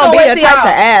 And he gonna be the type to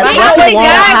ask what you want,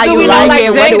 how you like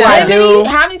it, what do I do?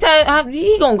 How many times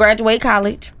he gonna graduate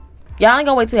college? Y'all ain't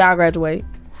gonna wait till y'all graduate.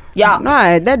 Y'all,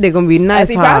 nah, that dick gonna be nice.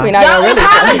 Y'all in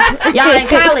college. Y'all in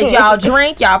college. Y'all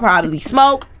drink. Y'all probably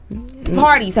smoke.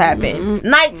 Parties happen.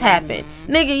 Nights happen.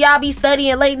 Nigga, y'all be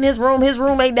studying late in his room. His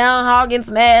roommate down hogging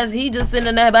some ass. He just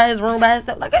sitting there by his room by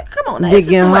himself. Like, come on, now. It's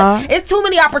too much. It's too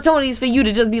many opportunities for you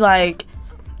to just be like,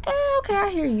 okay, I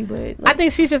hear you, but I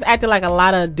think she's just acting like a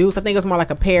lot of dudes. I think it's more like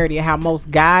a parody of how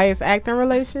most guys act in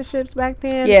relationships back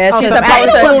then. Yeah, she's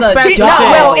supposed to.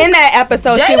 Well, in that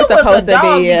episode, she was supposed to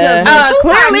be.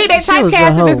 Clearly, they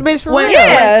typecasted this bitch for real.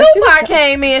 When Tupac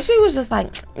came in, she was just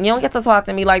like, "You don't get to talk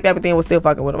to me like that," but then was still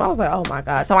fucking with him. I was like, "Oh my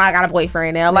god!" So I got a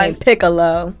boyfriend now. Like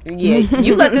Piccolo. Yeah,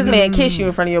 you let this man kiss you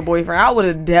in front of your boyfriend. I would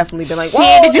have definitely been like,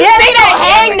 "Whoa, did you see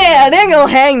that? Hang there. They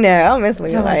gonna hang there." I'm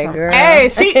instantly like, "Girl, hey,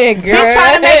 she's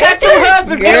trying to make that two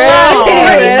husbands get along."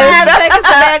 35 seconds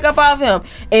to back up off him.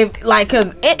 If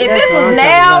this was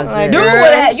now,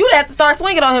 dude you'd have to start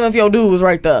swinging on him if your dude was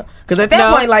right there. Because at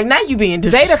that point, like, now you being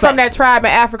disrespectful. They from that tribe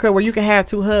in Africa where you can have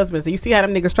two husbands, and you see how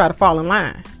them niggas try to fall in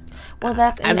line. Well,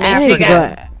 that's in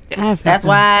Africa. That's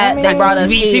why they brought us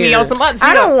here. On some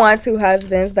I don't want two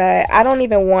husbands, but I don't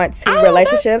even want two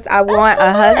relationships. I want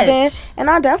a husband, and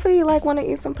I definitely want to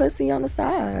eat some pussy on the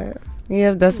side.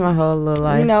 Yeah, that's my whole little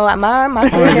life. You know, my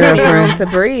food gives me room to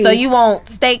breathe. So you want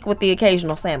steak with the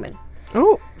occasional salmon?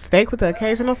 Ooh, steak with the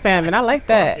occasional salmon. I like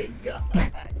that.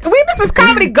 This is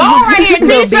comedy gold right here.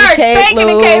 T-shirt, steak and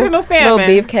occasional salmon.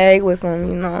 Little beefcake with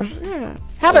some, Yeah.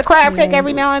 Have a crab cake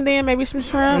every now and then, maybe some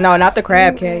shrimp. No, not the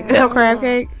crab cake. No crab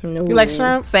cake. No. You like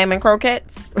shrimp? Salmon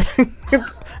croquettes?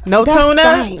 No that's tuna?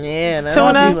 Fine. Yeah,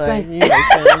 tuna. You like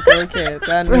salmon croquettes.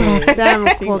 I knew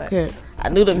salmon croquette. I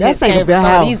knew them hips came from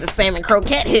some of these salmon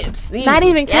croquette hips. Not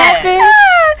even catfish?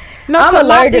 No, I'm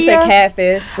allergic to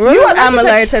catfish. Really? I'm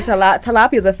allergic to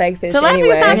tilapia. Is a fake fish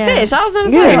anyway. Tilapia's not fish. I was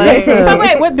going to say. So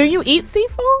wait, what do you eat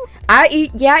seafood? I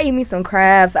eat me some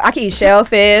crabs. I can eat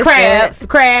shellfish.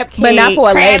 Crab cake. But not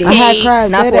for a lady. I had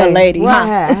crabs. Not for a lady. Well,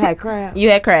 I had crab. You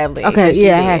had crab legs. Okay,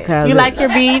 yeah, I had crab legs. You like your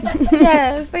beads?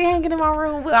 Yes. They hanging in my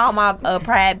room with all my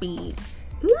pride beads.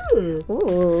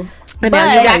 Ooh. And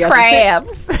now you got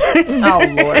crabs. Oh,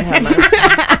 Lord, have mercy.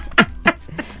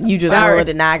 You just ruined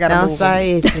it. Now I gotta move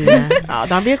it. Oh,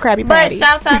 don't be a crabby But patty.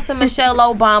 shouts out to Michelle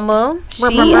Obama. She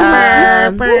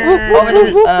over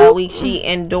the week she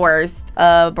endorsed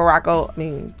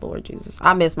Lord Jesus,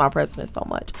 I miss my president so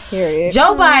much. Period.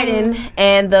 Joe Biden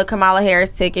and the Kamala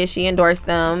Harris ticket. She endorsed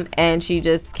them, and she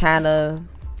just kind of.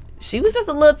 She was just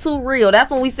a little too real.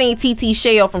 That's when we seen TT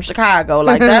Shell from Chicago.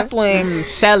 Like, that's when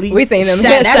Shelly. We seen them.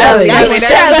 Shelly.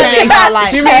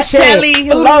 You mean Shelly?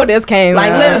 Lotus came.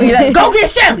 Like, literally, go get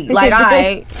Shelly. Like, all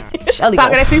right. Shelly.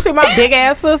 Talking that, you see my big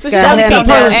ass sister. Shelly come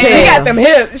down. She got them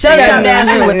hips. Shelly come down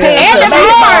here with 10.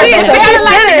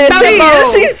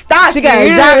 She stopped. She got a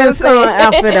jogging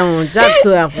outfit on.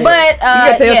 Jumpsuit outfit. But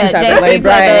can tell she tried to play Jay-Z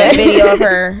put the video of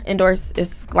her endorse.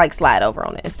 It's like slide over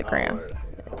on the Instagram.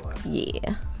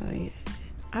 Yeah.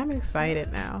 I'm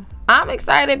excited now. I'm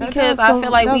excited because I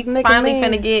feel like we finally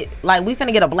finna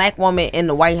get a black woman in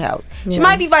the White House. She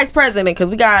might be vice president because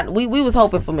we was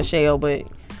hoping for Michelle, but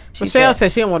Michelle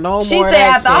said she don't want no more. She said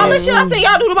after all the shit I said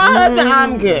y'all do to my husband,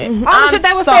 I'm good. All the shit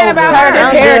they was saying about turned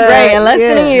his hair gray in less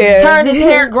than a year. Turned his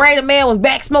hair gray. The man was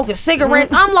back smoking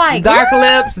cigarettes. I'm like, dark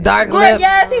lips.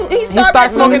 Yes, he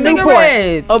started smoking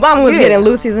cigarettes. Obama was getting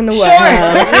Lucy's in the White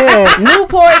House.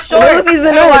 Newport shorts. Lucy's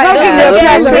in the White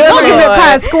House. Don't give me a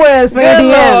kind of squares for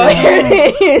Indiana.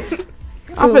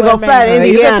 I'm finna go fight Indiana.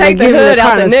 You can take the hood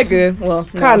out the nigga. Well,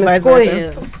 kind of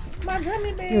squares.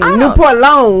 Newport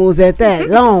Longs at that.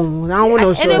 Longs. I don't want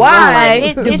no shit. Why?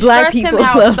 It stressed him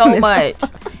out so much.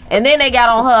 And then they got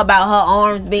on her about her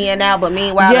arms being out, but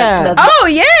meanwhile, meanwhile,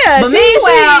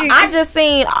 I just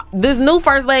seen this new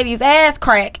first lady's ass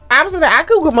crack. I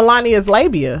googled Melania's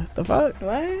labia. The fuck?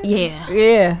 What?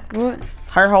 Yeah. What?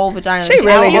 Her whole vagina. She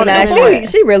really does not.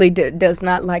 She really does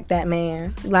not like that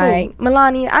man. Like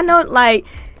Melania, I know. Like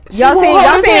y'all seen. She would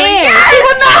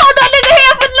not hold that nigga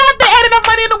hand for nothing. Ain't enough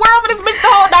money in the world for this bitch to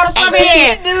hold down a short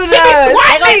hand.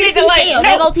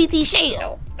 They go TT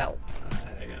Shell. No.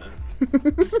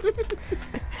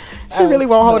 She really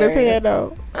won't hold his hand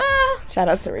though. Shout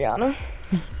out to Rihanna.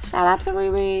 Shout out to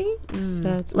Riri.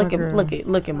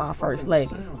 Look at my first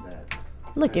lady.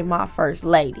 Look at my first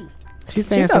lady. She's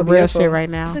saying some real shit right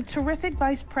now. He's a terrific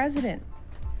vice president.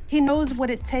 He knows what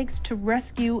it takes to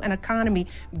rescue an economy,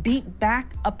 beat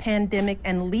back a pandemic,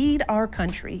 and lead our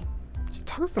country.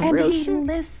 Talk some And real he shit.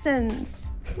 listens.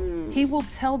 He will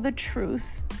tell the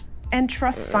truth and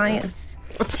trust science.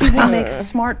 He will make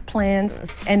smart plans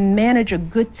and manage a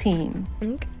good team.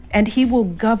 And he will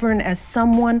govern as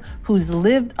someone who's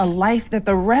lived a life that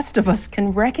the rest of us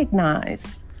can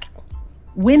recognize.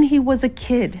 When he was a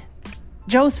kid,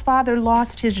 Joe's father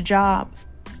lost his job.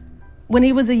 When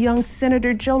he was a young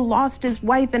senator, Joe lost his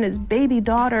wife and his baby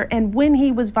daughter. And when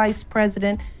he was vice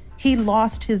president, he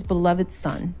lost his beloved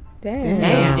son.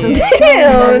 Damn. So Joe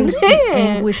knows the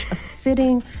anguish of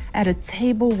sitting at a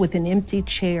table with an empty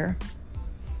chair,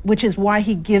 which is why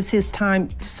he gives his time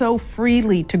so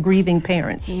freely to grieving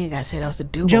parents. He ain't got shit else to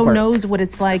do. Joe but work. knows what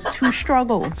it's like to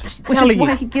struggle, which is telling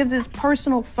why you. he gives his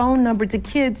personal phone number to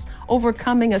kids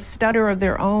overcoming a stutter of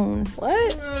their own.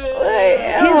 What?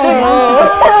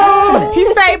 He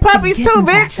saved puppies too,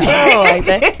 bitch.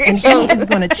 And he is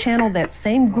going to channel that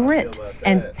same grit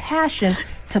and passion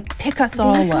to pick us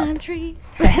all up, to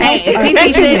help Hey, us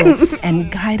TT shit. heal and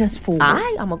guide us forward.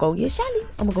 I'm gonna go get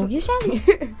Shelly.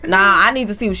 Nah, I need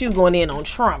to see what she was going in on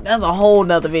Trump. That's a whole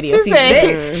nother video. She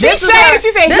said, she said,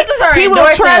 this is her he will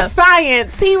endorsement. trust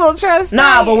science. He will trust Nah,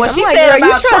 science. but what she like, said girl, you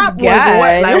about trust Trump was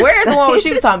God. like, where's the one where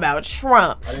she was talking about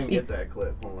Trump? I didn't get that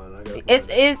clip. Hold on. I got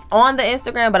It's on the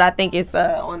Instagram, but I think it's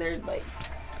on there like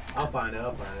I'll find it.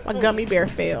 My gummy bear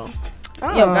fell.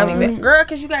 yo gummy bear girl,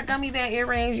 cause you got gummy bear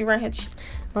earrings. You run here.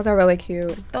 Those are really cute.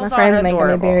 Those My are friends make gummy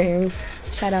adorable. bear earrings.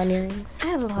 Shout out earrings.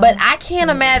 But I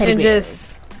can't imagine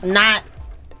just not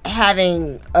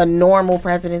having a normal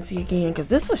presidency again, because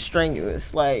this was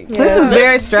strenuous. Like This was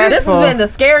very stressful. This has been the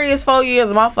scariest 4 years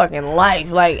of my fucking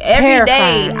life. Like every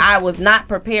day, Terrifying. I was not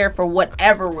prepared for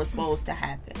whatever was supposed to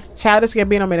happen. Childish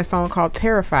Gambino made a song called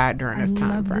 "Terrified" during this I time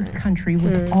love frame. this country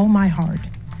with all my heart.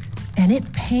 And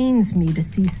it pains me to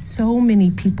see so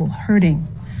many people hurting.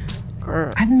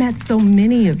 Girl. I've met so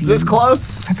many of you. Is this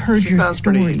close? I've heard She your sounds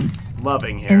pretty stories.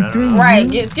 loving here. And I don't through know.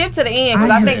 Right, you, skip to the end,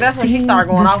 because I have think that's when she seen started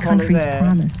going this off on his country's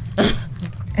ass. promise.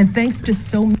 And thanks to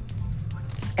so many.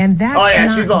 And that's Oh, yeah,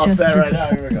 not she's all just upset right now.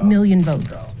 Here we go. million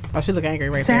votes. Oh, she look angry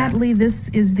right Sadly, this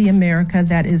is the America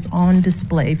that is on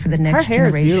display for the there. Her next hair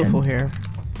is generation. beautiful here.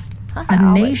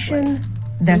 A nation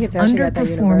that's tell she got that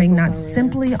underperforming Universal not song, yeah.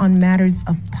 simply on matters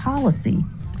of policy,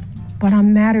 but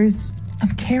on matters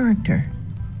of character.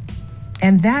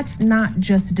 And that's not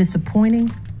just disappointing,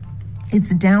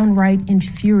 it's downright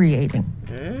infuriating.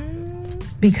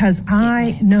 Because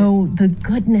I know the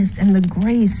goodness and the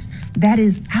grace that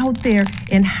is out there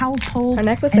in households Her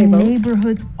necklace and say vote.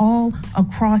 neighborhoods all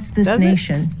across this Does it?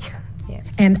 nation.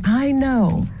 And I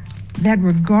know that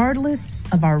regardless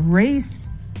of our race,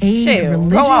 age, Shit, religion,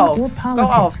 go off. or Go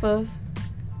politics, off, sis.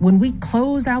 when we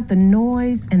close out the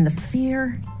noise and the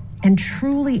fear and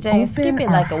truly Jay, skip open it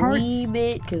our like a hearts, wee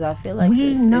bit, because I feel like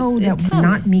we know that we coming.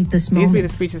 not meet this These be moment. the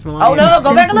speeches Oh Melania. no,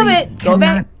 go back a little Simply bit. Go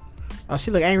back. Oh, she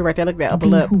look angry right there. Look at that upper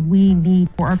Be lip. who we need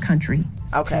for our country.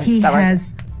 Okay, He stop right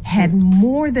has had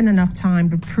more than enough time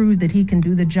to prove that he can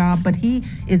do the job, but he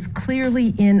is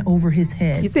clearly in over his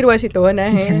head. You see the way she throwing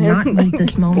that He hand? cannot meet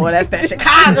this moment. Boy, that's that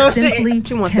Chicago shit. Simply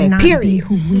She wants that cannot be period.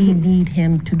 who we need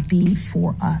him to be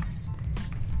for us.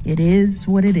 It is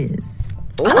what it is.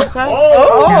 Okay.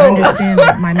 I understand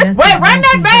that my message Wait, run might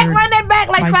that be back. heard Run that back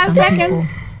like by 5 some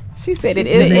seconds. people. She said it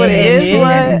is what it That is.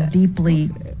 is What? deeply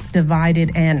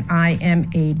divided, and I am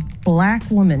a black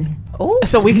woman.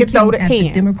 So we can throw the at the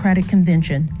hand. Democratic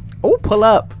convention. Oh, pull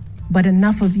up. But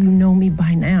enough of you know me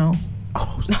by now.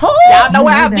 Y'all know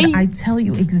where I that be. I tell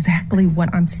you exactly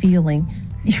what I'm feeling.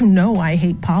 You know I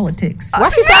hate politics. Why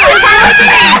she You know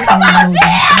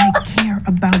that I care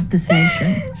about this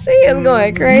nation. She is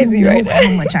going crazy You know right now.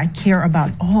 how much I care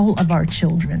about all of our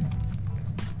children.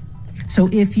 So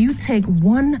if you take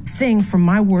one thing from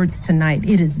my words tonight,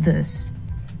 it is this.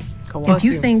 If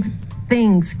you think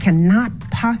things cannot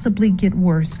possibly get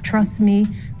worse, trust me,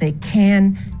 they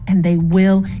can and they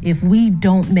will if we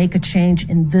don't make a change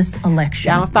in this election.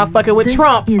 Y'all don't stop fucking with This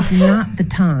Trump. is not the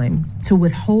time to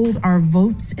withhold our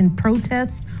votes in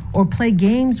protest or play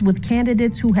games with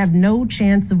candidates who have no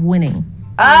chance of winning.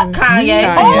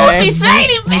 Kanye. Oh, she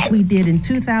shady, Like we did in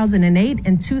 2008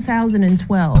 and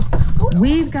 2012.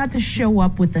 We've got to show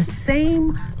up with the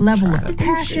same level of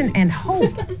passion and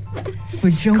hope for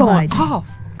Joe Biden.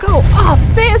 Go off,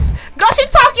 sis. Go, she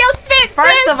talk your shit, First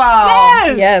sis. of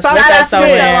all, Yes, Talk shout that out to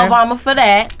shit. Michelle Obama for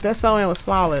that. That sewing was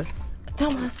flawless. How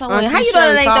you know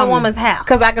that ain't that woman's house?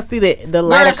 Because I could see the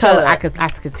lighter shut color. up. I could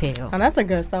tell. Oh, that's a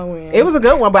good sewing. It was a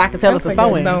good one, but I could tell That's it's a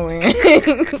sewing.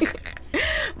 sewing.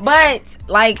 But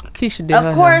like, Keisha did her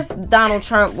of course, Donald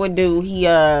Trump would do.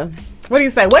 What do you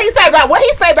say? What do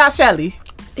you say about Shelley?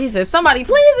 He said, somebody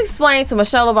please explain to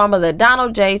Michelle Obama that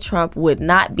Donald J. Trump would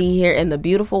not be here in the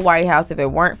beautiful White House if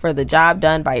it weren't for the job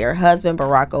done by your husband,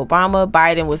 Barack Obama.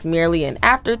 Biden was merely an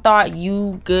afterthought.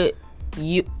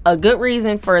 A good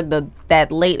reason for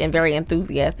that late and very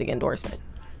enthusiastic endorsement.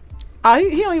 Oh,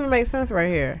 he don't even make sense right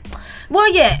here.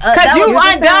 Well, yeah, because you've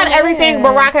undone everything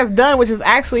Barack has done, which has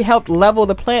actually helped level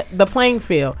the playing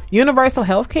field. Universal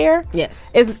health care,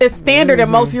 yes, is standard in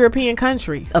most European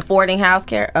countries.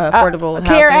 Affordable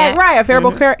care act, right?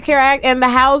 Affordable care act, and the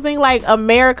housing, like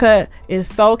America is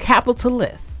so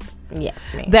capitalist.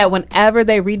 Yes, ma'am. That whenever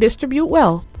they redistribute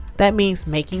wealth, that means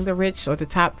making the rich or the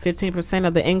top 15%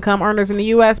 of the income earners in the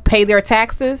U.S. pay their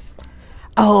taxes.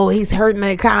 Oh, he's hurting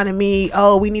the economy.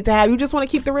 Oh, we need to have. You just want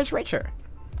to keep the rich richer.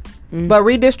 But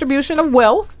redistribution of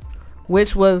wealth,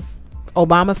 which was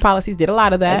Obama's policies, did a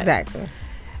lot of that. Exactly.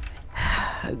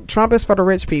 Trump is for the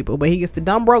rich people, but he gets the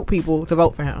dumb broke people to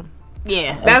vote for him.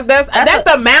 Yeah, that's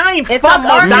the mind fuck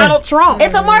of Donald Trump.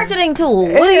 It's a marketing tool.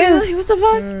 What's the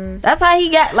fuck? That's how he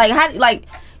got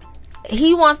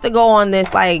he wants to go on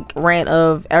this like rant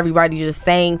of everybody just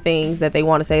saying things that they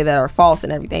want to say that are false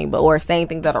and everything, or saying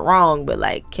things that are wrong. But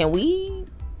like, can we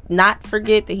not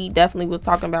forget that he definitely was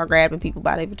talking about grabbing people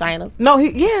by their vaginas? No,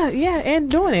 and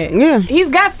doing it. Yeah, he's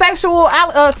got sexual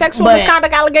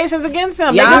misconduct allegations against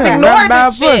him. They just ignored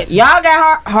this shit. Y'all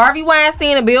got Harvey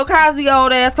Weinstein and Bill Cosby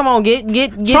old ass. Come on, get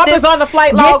Trump is on the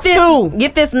flight logs too.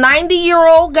 Get this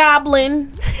 90-year-old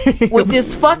goblin with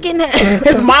this fucking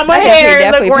his mama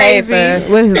hair look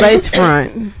crazy with his lace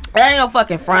front. That ain't no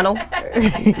fucking frontal.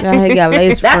 Yeah, he got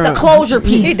lace front. That's a closure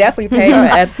piece. He definitely paid for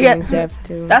Epstein's death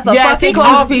too. That's a fucking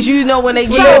closure piece. You know when they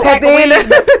get a pack of weed,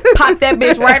 pop that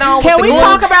bitch right on. Can with we the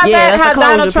talk about that? How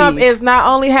Donald Trump piece. is not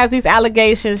only has these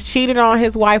allegations, cheated on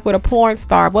his wife with a porn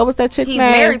star. What was that chick's name? He's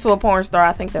married to a porn star.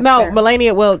 I think that's fair.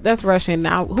 Melania. Well, that's Russian.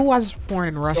 Now, who watches porn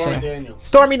in Russia?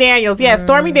 Stormy Daniels. Yeah,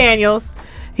 Stormy Daniels.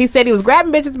 He said he was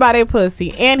grabbing bitches by their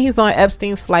pussy, and he's on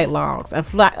Epstein's flight logs. And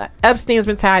Epstein's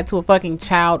been tied to a fucking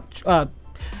child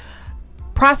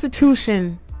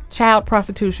prostitution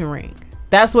ring.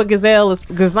 That's what Ghislaine. How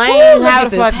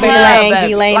the fuck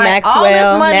Ghislaine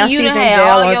Maxwell. Now she's in jail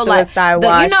on suicide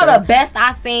watch. You know the best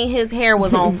I seen his hair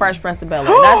was on Fresh Prince of Bel-Air.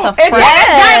 That's the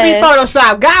gotta be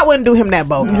Photoshop. God wouldn't do him that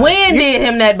bogus. When did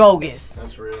him that bogus?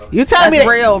 That's real. You telling me that's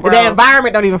real, bro. The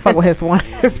environment don't even fuck with his one.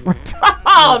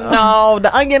 Oh no,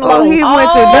 the onion loaf. He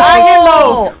went to the onion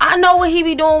loaf. I know what he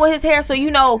be doing with his hair. So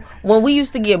you know when we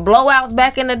used to get blowouts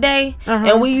back in the day,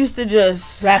 and we used to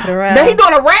just wrap it around. Then he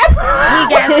doing a wrap. He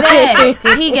got that.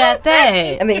 He got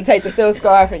that. And then you take the silk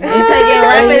scarf and you take it,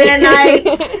 wrap it at night.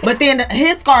 But then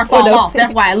his scarf fall off.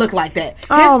 That's why it looked like that. His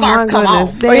scarf come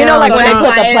off. Or you know, like when they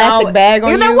put the plastic bag on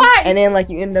you. You know what? And then like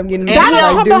you end up getting.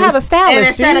 Donald Trump don't have a stylist. And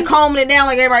instead of combing it down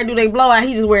like everybody do they blowout,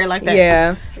 he just wear it like that.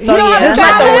 Yeah. So just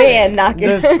let the wind knock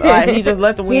it. He just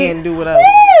let the wind do whatever.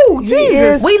 Woo,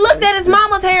 Jesus. We looked at his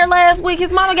mama's hair last week.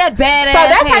 His mama got badass hair. So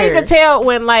that's how you can tell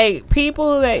when like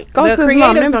people that go to his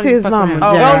mom. Let me see his mama.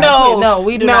 No,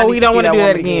 we do not. We don't want to do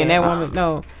that again. That woman,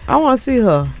 no. I want to see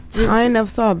her. I ain't never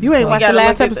saw her. You ain't watched the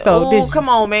last episode, did you? Come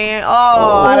on, man.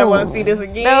 Oh, I don't want to see this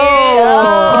again. No.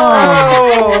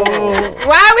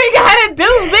 Why we gotta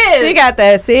do this? She got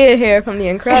that Sid hair from The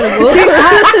Incredibles.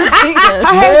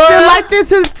 I had still like this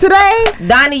today.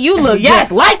 Donnie, you look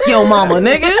just like your mama,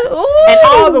 nigga. In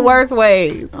all the worst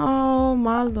ways. Oh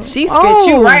my Lord. She spit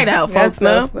you right out, folks.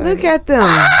 Now look at them.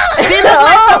 She look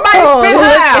like somebody spit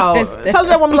her out. Told you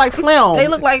that woman like phlegm. They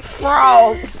look like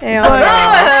frogs.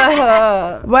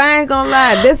 But I ain't gonna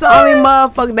lie, this the only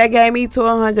motherfucker that gave me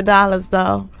 $200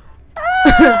 though.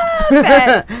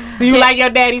 Do you like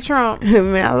your daddy Trump?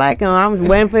 Man, I like him. I'm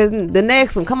waiting for the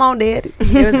next one. Come on, daddy.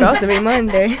 It was supposed to be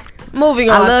Monday.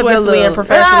 Moving on swiftly and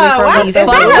professionally from these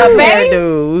fucked up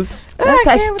hairdos.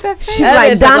 She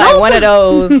like Donald. Like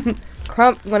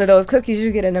one of those cookies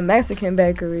you get in the Mexican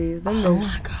bakeries. Oh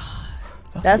my god.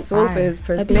 That swoop is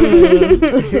pristine.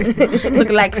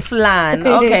 Look like flan.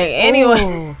 Okay,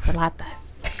 anyway.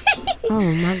 Oh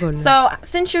my goodness. So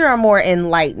since you're a more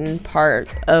enlightened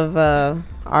part of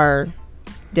our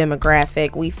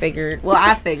demographic, I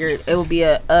figured it would be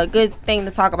a good thing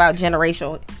to talk about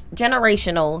generational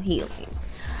healing.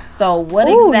 So what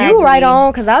exactly? You right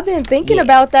on, because I've been thinking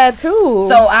about that too.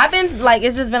 So I've been like,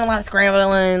 it's just been a lot of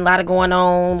scrambling, a lot of going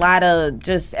on, a lot of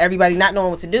just everybody not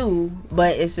knowing what to do.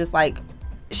 But it's just like,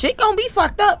 shit gonna be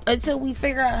fucked up until we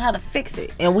figure out how to fix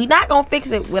it. And we not gonna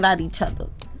fix it without each other.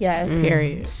 Yes.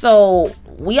 Period. So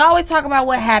we always talk about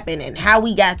what happened and how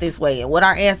we got this way and what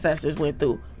our ancestors went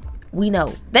through. We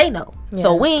know. They know. Yeah.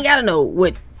 So we ain't gotta know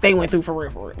what they went through for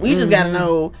real. We just gotta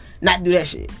know not to do that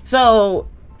shit. So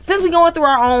since we going through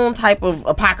our own type of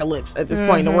apocalypse at this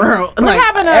point in the world, We're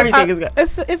having everything is good.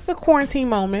 It's a quarantine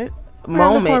moment.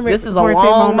 This is a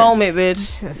long moment,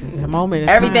 bitch. This is a moment.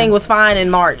 Everything was fine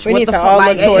in March. We What need the to fuck? all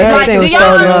Like, look towards do it. y'all So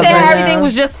understand lovely. everything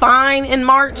was just fine in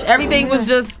March? Everything was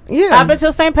just up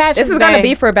until St. Patrick's This is Day. gonna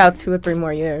be for about 2 or 3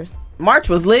 more years. March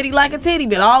was litty like a titty,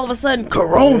 but all of a sudden,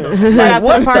 Corona. out Like, to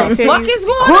what the party the fuck titties. is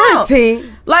going on?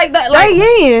 Quarantine. Like that. Stay Like,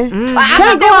 in. I Can't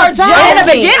thought they go were outside. joking. In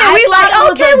the beginning, we thought it like,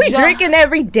 was okay, a we joke. drinking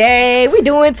every day. We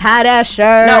doing tie-dye No,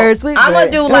 shirts. I'm gonna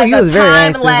do Yo, like you a was very time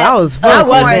active. lapse. I was of fucking. I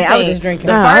wasn't. I was quarantine. just drinking.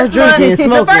 The Nah, I was first month, drinking, the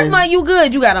smoking. first month you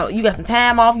good. You got some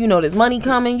time off. You know there's money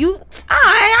coming. You,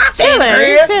 I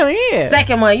Chilling, yeah.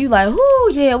 Second month, you like, ooh,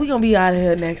 yeah, we gonna be out of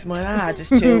here next month. I just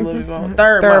chill a little bit more.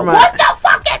 Third Third month, month. what the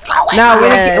fuck is going No,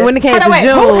 on? when it came By the to way,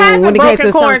 June, who hasn't when it came broken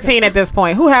to quarantine at this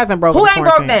point? Who hasn't broken Who ain't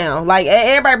quarantine? broke down? Like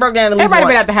everybody broke down at least Everybody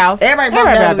once. been at the house. Everybody broke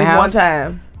Everybody down at the at least house.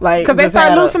 one time. Like Because they just start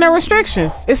had a- loosening the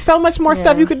restrictions. It's so much more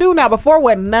stuff you could do now. Before,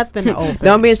 wasn't nothing to open.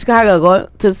 Don't be in Chicago. Go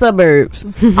to the suburbs.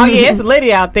 Oh yeah, it's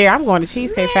litty out there. I'm going to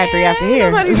Cheesecake Factory after here.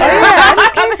 Yeah, I just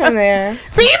came from there.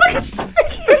 See, look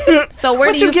at you. So where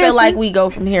What do you you feel like guesses? we go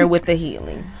from here with the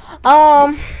healing?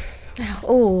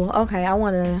 Okay. I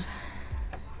want to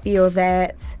feel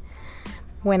that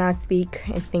when I speak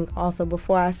and think also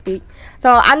before I speak. So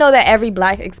I know that every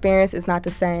black experience is not the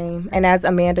same. And as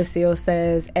Amanda Seales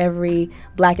says, every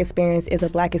black experience is a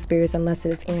black experience unless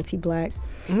it is anti-black.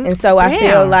 And so I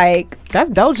feel Damn. like That's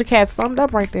Doja Cat summed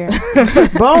up right there.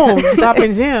 Boom,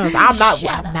 dropping gems. I'm not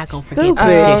gonna forget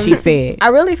that shit she said. I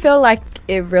really feel like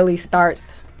it really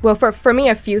starts, well, for me,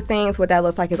 a few things, what that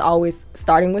looks like is always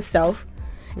starting with self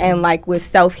and like with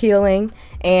self-healing,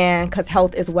 and because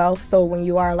health is wealth. So when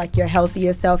you are like your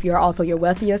healthiest self, you're also your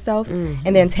wealthiest self.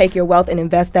 And then take your wealth and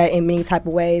invest that in many type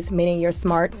of ways, meaning your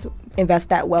smarts, invest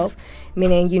that wealth,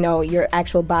 meaning, you know, your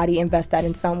actual body, invest that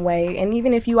in some way. And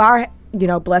even if you are, you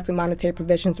know, blessed with monetary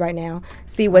provisions right now,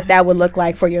 see what that would look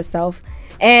like for yourself.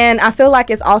 And I feel like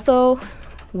it's also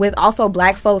with also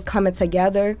black folks coming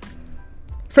together.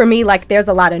 For me, like, there's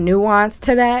a lot of nuance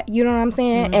to that, you know what I'm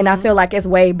saying? And I feel like it's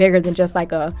way bigger than just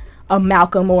like a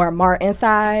Malcolm or a Martin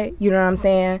side, you know what I'm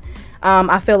saying?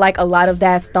 I feel like a lot of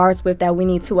that starts with that we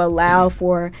need to allow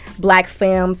for black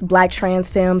films, black trans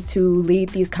films to lead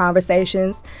these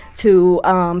conversations, to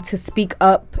speak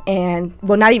up, and,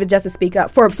 well, not even just to speak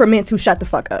up, for men to shut the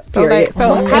fuck up, period.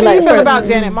 So how do you feel about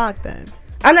Janet Mock then?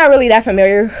 I'm not really that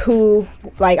familiar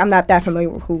I'm not that familiar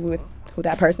with who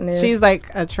that person is. She's like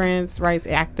a trans rights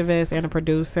activist and a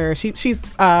producer. She's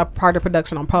part of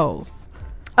production on Pose.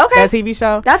 Okay. That TV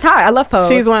show. That's hot. I love Pose.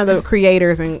 She's one of the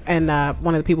creators and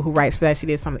one of the people who writes for that. She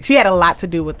did something. She had a lot to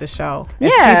do with the show.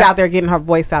 And Yeah. she's out there getting her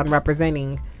voice out and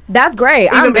representing. That's great.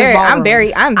 Even I'm very ballroom.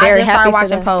 I just happy started for watching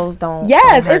that. Pose. Don't.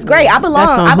 Yes, don't it's hurt great. me. I belong.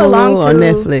 That's on I belong Hulu to or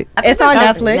Netflix. It's on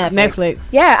Netflix. Netflix.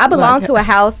 Yeah, I belong to a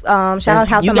house. Shout out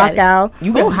House You of got it. Moscow.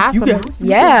 You got House you of got Moscow.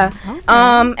 Yeah.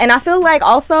 And I feel like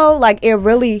also like it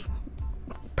really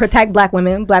protect black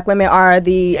women. Black women are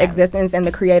the existence and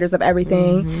the creators of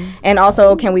everything. And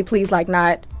also, can we please like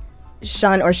not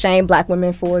shun or shame black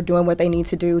women for doing what they need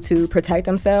to do to protect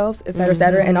themselves, et cetera, et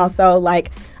cetera. And also like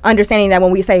understanding that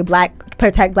when we say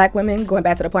protect black women, going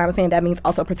back to the point I was saying, that means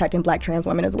also protecting black trans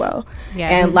women as well.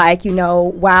 Yes. And like, you know,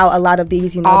 while a lot of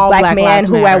these, you know, All black Black men Lives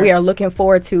who Matter. we are looking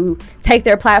forward to take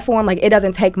their platform, like it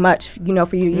doesn't take much, you know,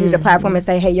 for you to use your platform and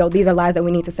say, hey, yo, these are lives that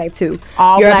we need to save too.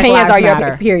 All your Black opinions Lives are your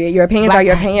Matter. period. Your opinions Black are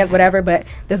your Lives opinions, whatever, but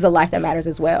this is a life that matters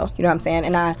as well. You know what I'm saying?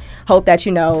 And I hope that,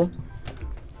 you know,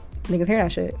 niggas hear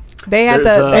that shit. They had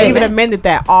There's, they even amended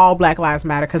that all Black Lives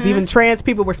Matter because even trans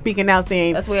people were speaking out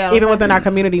saying That's what I even was within our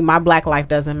community, my black life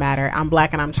doesn't matter. I'm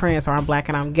black and I'm trans, or I'm black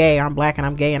and I'm gay, or I'm black and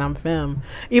I'm gay and I'm femme.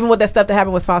 Even with that stuff that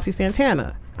happened with Saucy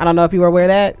Santana, I don't know if you were aware of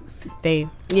that.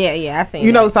 Yeah, I seen.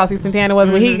 You know that. who Saucy Santana was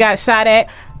when he got shot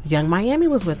at. Young Miami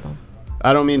was with him.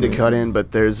 I don't mean to cut in,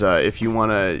 but there's if you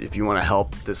wanna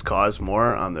help this cause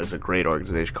more, there's a great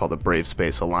organization called the Brave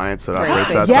Space Alliance that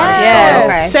operates outside of Chicago.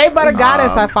 Okay. Shea Butter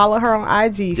Goddess, I follow her on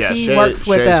IG. Yeah, she works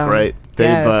with Shay's them. great.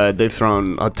 Yes. They've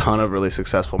thrown a ton of really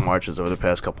successful marches over the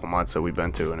past couple of months that we've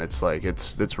been to, and it's like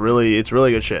it's really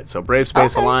good shit. So Brave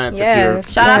Space Alliance. Yes. If you're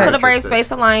Shout out to the Brave interested.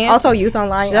 Space Alliance. Also, Youth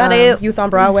Online, Shout out. Youth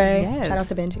on Broadway. Yes. Shout out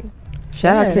to Benji.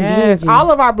 Shout out to Yes. Benji.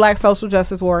 All of our black social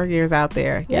justice warriors out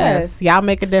there. Yes. Y'all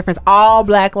make a difference. All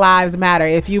black lives matter.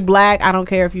 If you black, I don't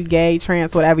care if you gay,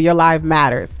 trans, whatever, your life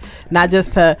matters. Not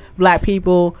just to black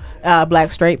people,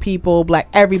 black straight people, black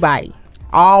everybody.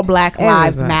 All black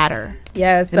lives Everybody. matter.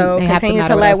 Yeah, so they have to continue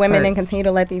matter to with let us women and first. continue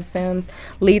to let these films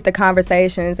lead the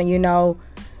conversations, and, you know,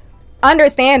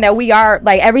 understand that we are,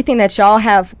 like, everything that y'all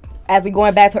have as we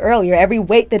going back to earlier, every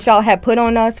weight that y'all have put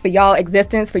on us for y'all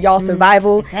existence, for y'all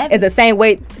survival, is the same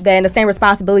weight, then the same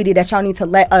responsibility that y'all need to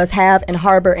let us have and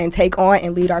harbor and take on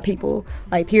and lead our people.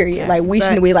 Like, period. Yes, like,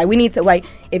 we need to, like,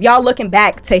 if y'all looking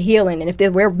back to healing, and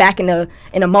if we're back in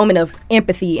a moment of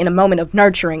empathy, in a moment of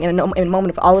nurturing, in a moment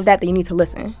of all of that, then you need to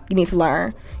listen. You need to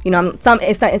learn. You know, some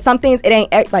things, it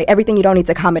ain't like everything you don't need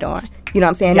to comment on. You know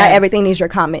what I'm saying? Yes. Not everything needs your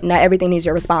comment. Not everything needs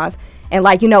your response. And,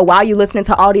 like, you know, while you listening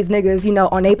to all these niggas, you know,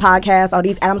 on their podcast, all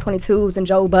these Adam 22s and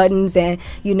Joe Buttons and,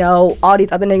 you know, all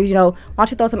these other niggas, you know, why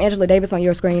don't you throw some Angela Davis on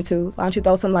your screen, too? Why don't you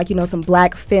throw some, like, you know, some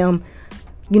black film,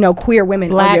 you know, queer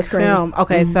women on your screen? Film.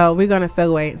 Okay, so we're going to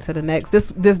segue into the next.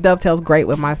 This dovetails great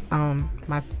with my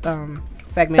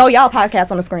segment. Throw y'all podcast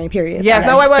on the screen, period. Yes,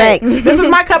 no, wait. This is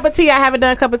my cup of tea. I haven't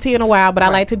done a cup of tea in a while, but I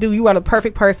like to do. You are the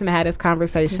perfect person to have this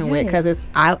conversation with, because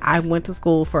I went to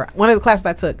school for, one of the classes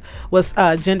I took was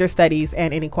gender studies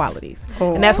and inequalities,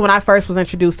 and that's when I first was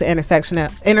introduced to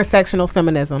intersectional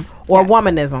feminism or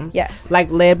womanism. Yes,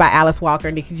 like led by Alice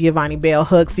Walker, Nikki Giovanni, Bell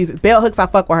Hooks. These Bell Hooks, I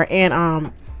fuck with her,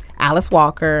 and Alice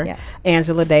Walker,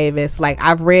 Angela Davis. Like,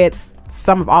 I've read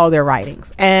some of all of their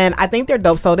writings, and I think they're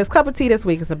dope. So this cup of tea this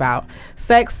week is about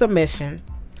sex submission.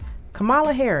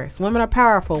 Kamala Harris, women are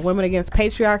powerful, women against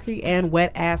patriarchy and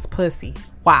wet ass pussy.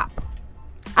 WAP.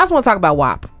 I just want to talk about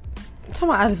WAP.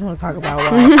 I just want to talk about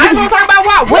WAP. I just want to talk about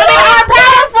WAP. Women are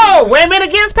powerful, women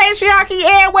against patriarchy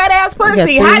and wet ass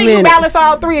pussy. How do you balance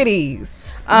all three of these?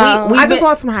 I just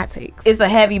want some hot takes. It's a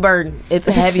heavy burden. It's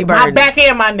a heavy burden. My back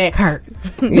and my neck hurt.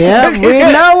 Yeah, we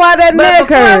know why that neck hurt.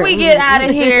 Before we get out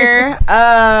of here,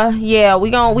 we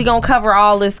gonna cover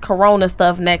all this Corona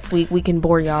stuff next week. We can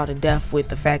bore y'all to death with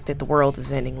the fact that the world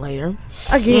is ending later.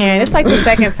 Again, it's like the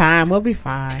second time. We'll be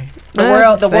fine. The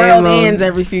world ends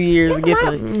every few years to get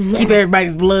to keep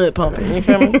everybody's blood pumping. You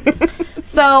feel me?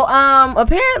 So,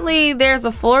 apparently there's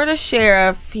a Florida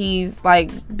sheriff. He's, like,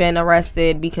 been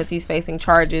arrested because he's facing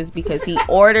charges because he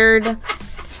ordered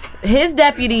his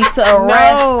deputy to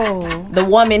arrest the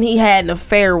woman he had an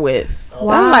affair with.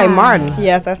 Wow. I'm like Martin.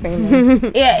 Yes, I seen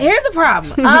this. Yeah, here's the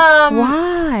problem.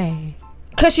 Why?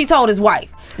 Because she told his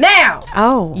wife.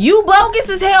 Now, you bogus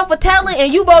as hell for telling,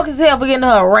 and you bogus as hell for getting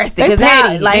her arrested. Because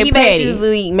now, like, he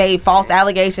basically made false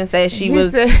allegations, said she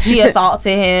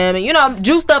assaulted him, and, you know,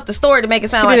 juiced up the story to make it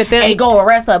sound like, hey, go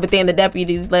arrest her. But then the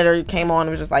deputies later came on and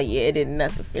was just like, yeah, it didn't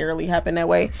necessarily happen that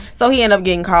way. So he ended up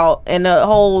getting caught, and the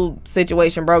whole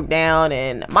situation broke down.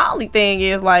 And my only thing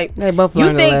is, like,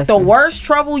 you think the worst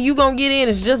trouble you gonna get in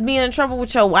is just being in trouble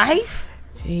with your wife?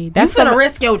 Gee, that's you finna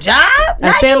risk your job?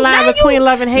 A thin line between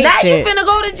love and hate. Now you finna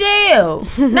go to jail.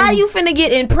 Now you finna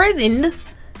get imprisoned.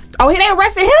 Oh, they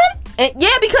arrested him? And yeah,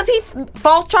 because he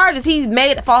false charges. He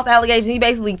made false allegations. He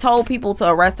basically told people to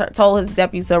arrest her. Told his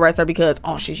deputies to arrest her because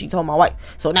she told my wife.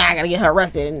 So now I gotta get her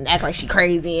arrested and act like she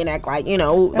crazy and act like, you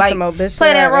know, like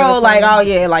play that role like, oh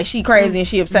yeah, like she crazy and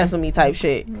she obsessed with me type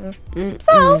shit.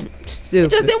 So it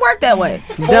just didn't work that way.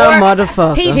 Dumb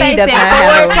motherfucker. He faced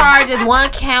 4 charges. 1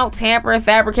 count tampering,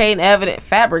 fabricating evidence.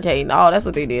 Oh, that's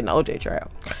what they did in the OJ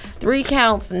trial. 3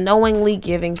 counts knowingly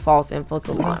giving false info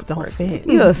to law enforcement.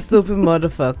 You a stupid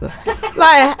motherfucker.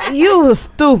 Like, you was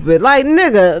stupid. Like,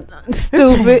 nigga,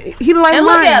 stupid. He like and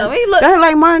Martin. Look at him. He look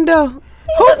like Martin though.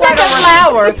 Who's like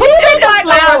flowers? He looks like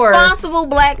a responsible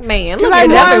black man. Look like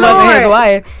his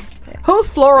wife. Whose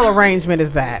floral arrangement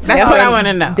is that? That's what I want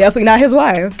to know. Definitely not his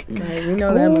wife. We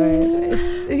know that much.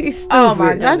 He's stupid. Oh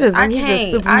my god! I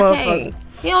can't.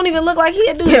 He don't even look like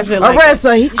he'd do some shit like that.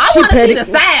 I want to see the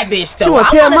side bitch though. I want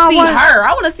to see her.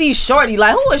 I want to see Shorty.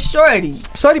 Like, who is Shorty?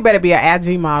 Shorty better be an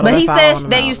IG model. But he said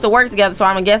they used to work together, so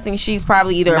I'm guessing she's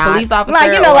probably either a police officer,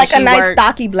 like, you know, like a nice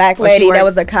stocky black lady that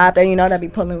was a cop that, you know, that be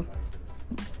pulling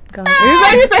guns.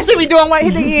 You said she be doing what?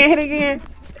 Hit again.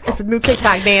 It's a new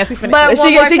TikTok dance. But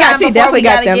she definitely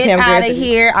got them get out of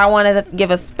here. I want to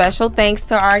give a special thanks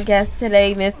to our guest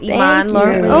today, Miss Iman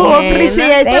Laureate. Oh,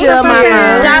 appreciate you,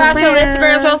 shout out your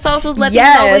Instagram, your socials. Let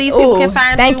them know where these people can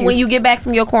find you when you get back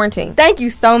from your quarantine. Thank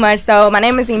you so much. So my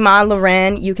name is Iman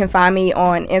Laureate. You can find me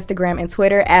on Instagram and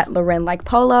Twitter at Lauren Like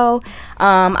Polo.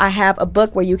 I have a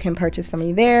book where you can purchase from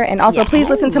me there, and also please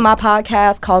listen to my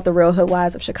podcast called The Real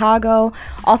Hoodwives of Chicago.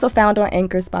 Also found on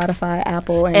Anchor, Spotify,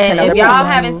 Apple, and 10 other if y'all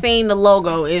haven't seen the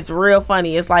logo, it's real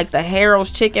funny. It's like the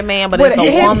Harold's Chicken Man, but it's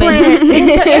a woman.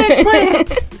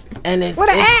 And it's with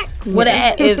an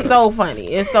act. It's so funny.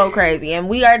 It's so crazy. And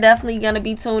we are definitely going to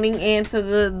be tuning into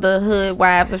the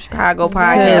Hoodwives of Chicago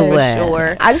podcast for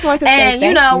sure. I just want to say and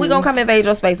you know, we're going to come invade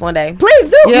your space one day. Please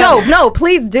do. Yeah. No,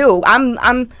 please do.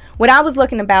 I'm what I was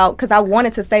looking about, because I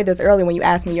wanted to say this earlier when you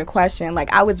asked me your question,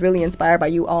 like, I was really inspired by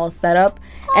you all setup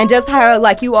and just how,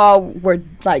 like, you all were,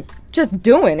 like, just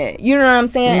doing it. You know what I'm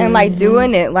saying? And like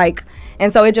doing it like.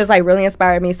 And so it just like really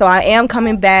inspired me. So I am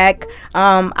coming back.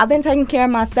 I've been taking care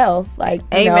of myself. Like,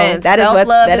 amen. That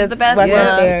self-love is the best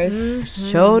love.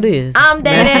 Sure it is. I'm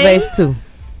Day Day. Base too.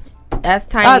 That's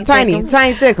Tiny. Tiny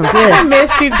Thickums. Yeah. I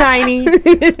missed you, Tiny.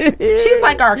 She's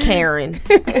like our Karen.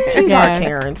 She's our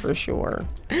Karen for sure.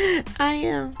 I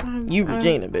am. You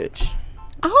Regina, bitch.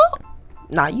 Oh.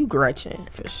 Nah, you Gretchen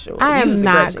for sure. I am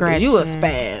not Gretchen. You a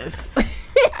spaz.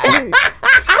 I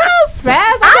don't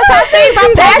spaz. I think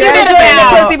I'm passionate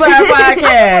about. Pussy Bar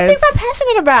Podcast. Things I'm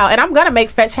passionate about, and I'm gonna make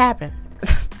fetch happen.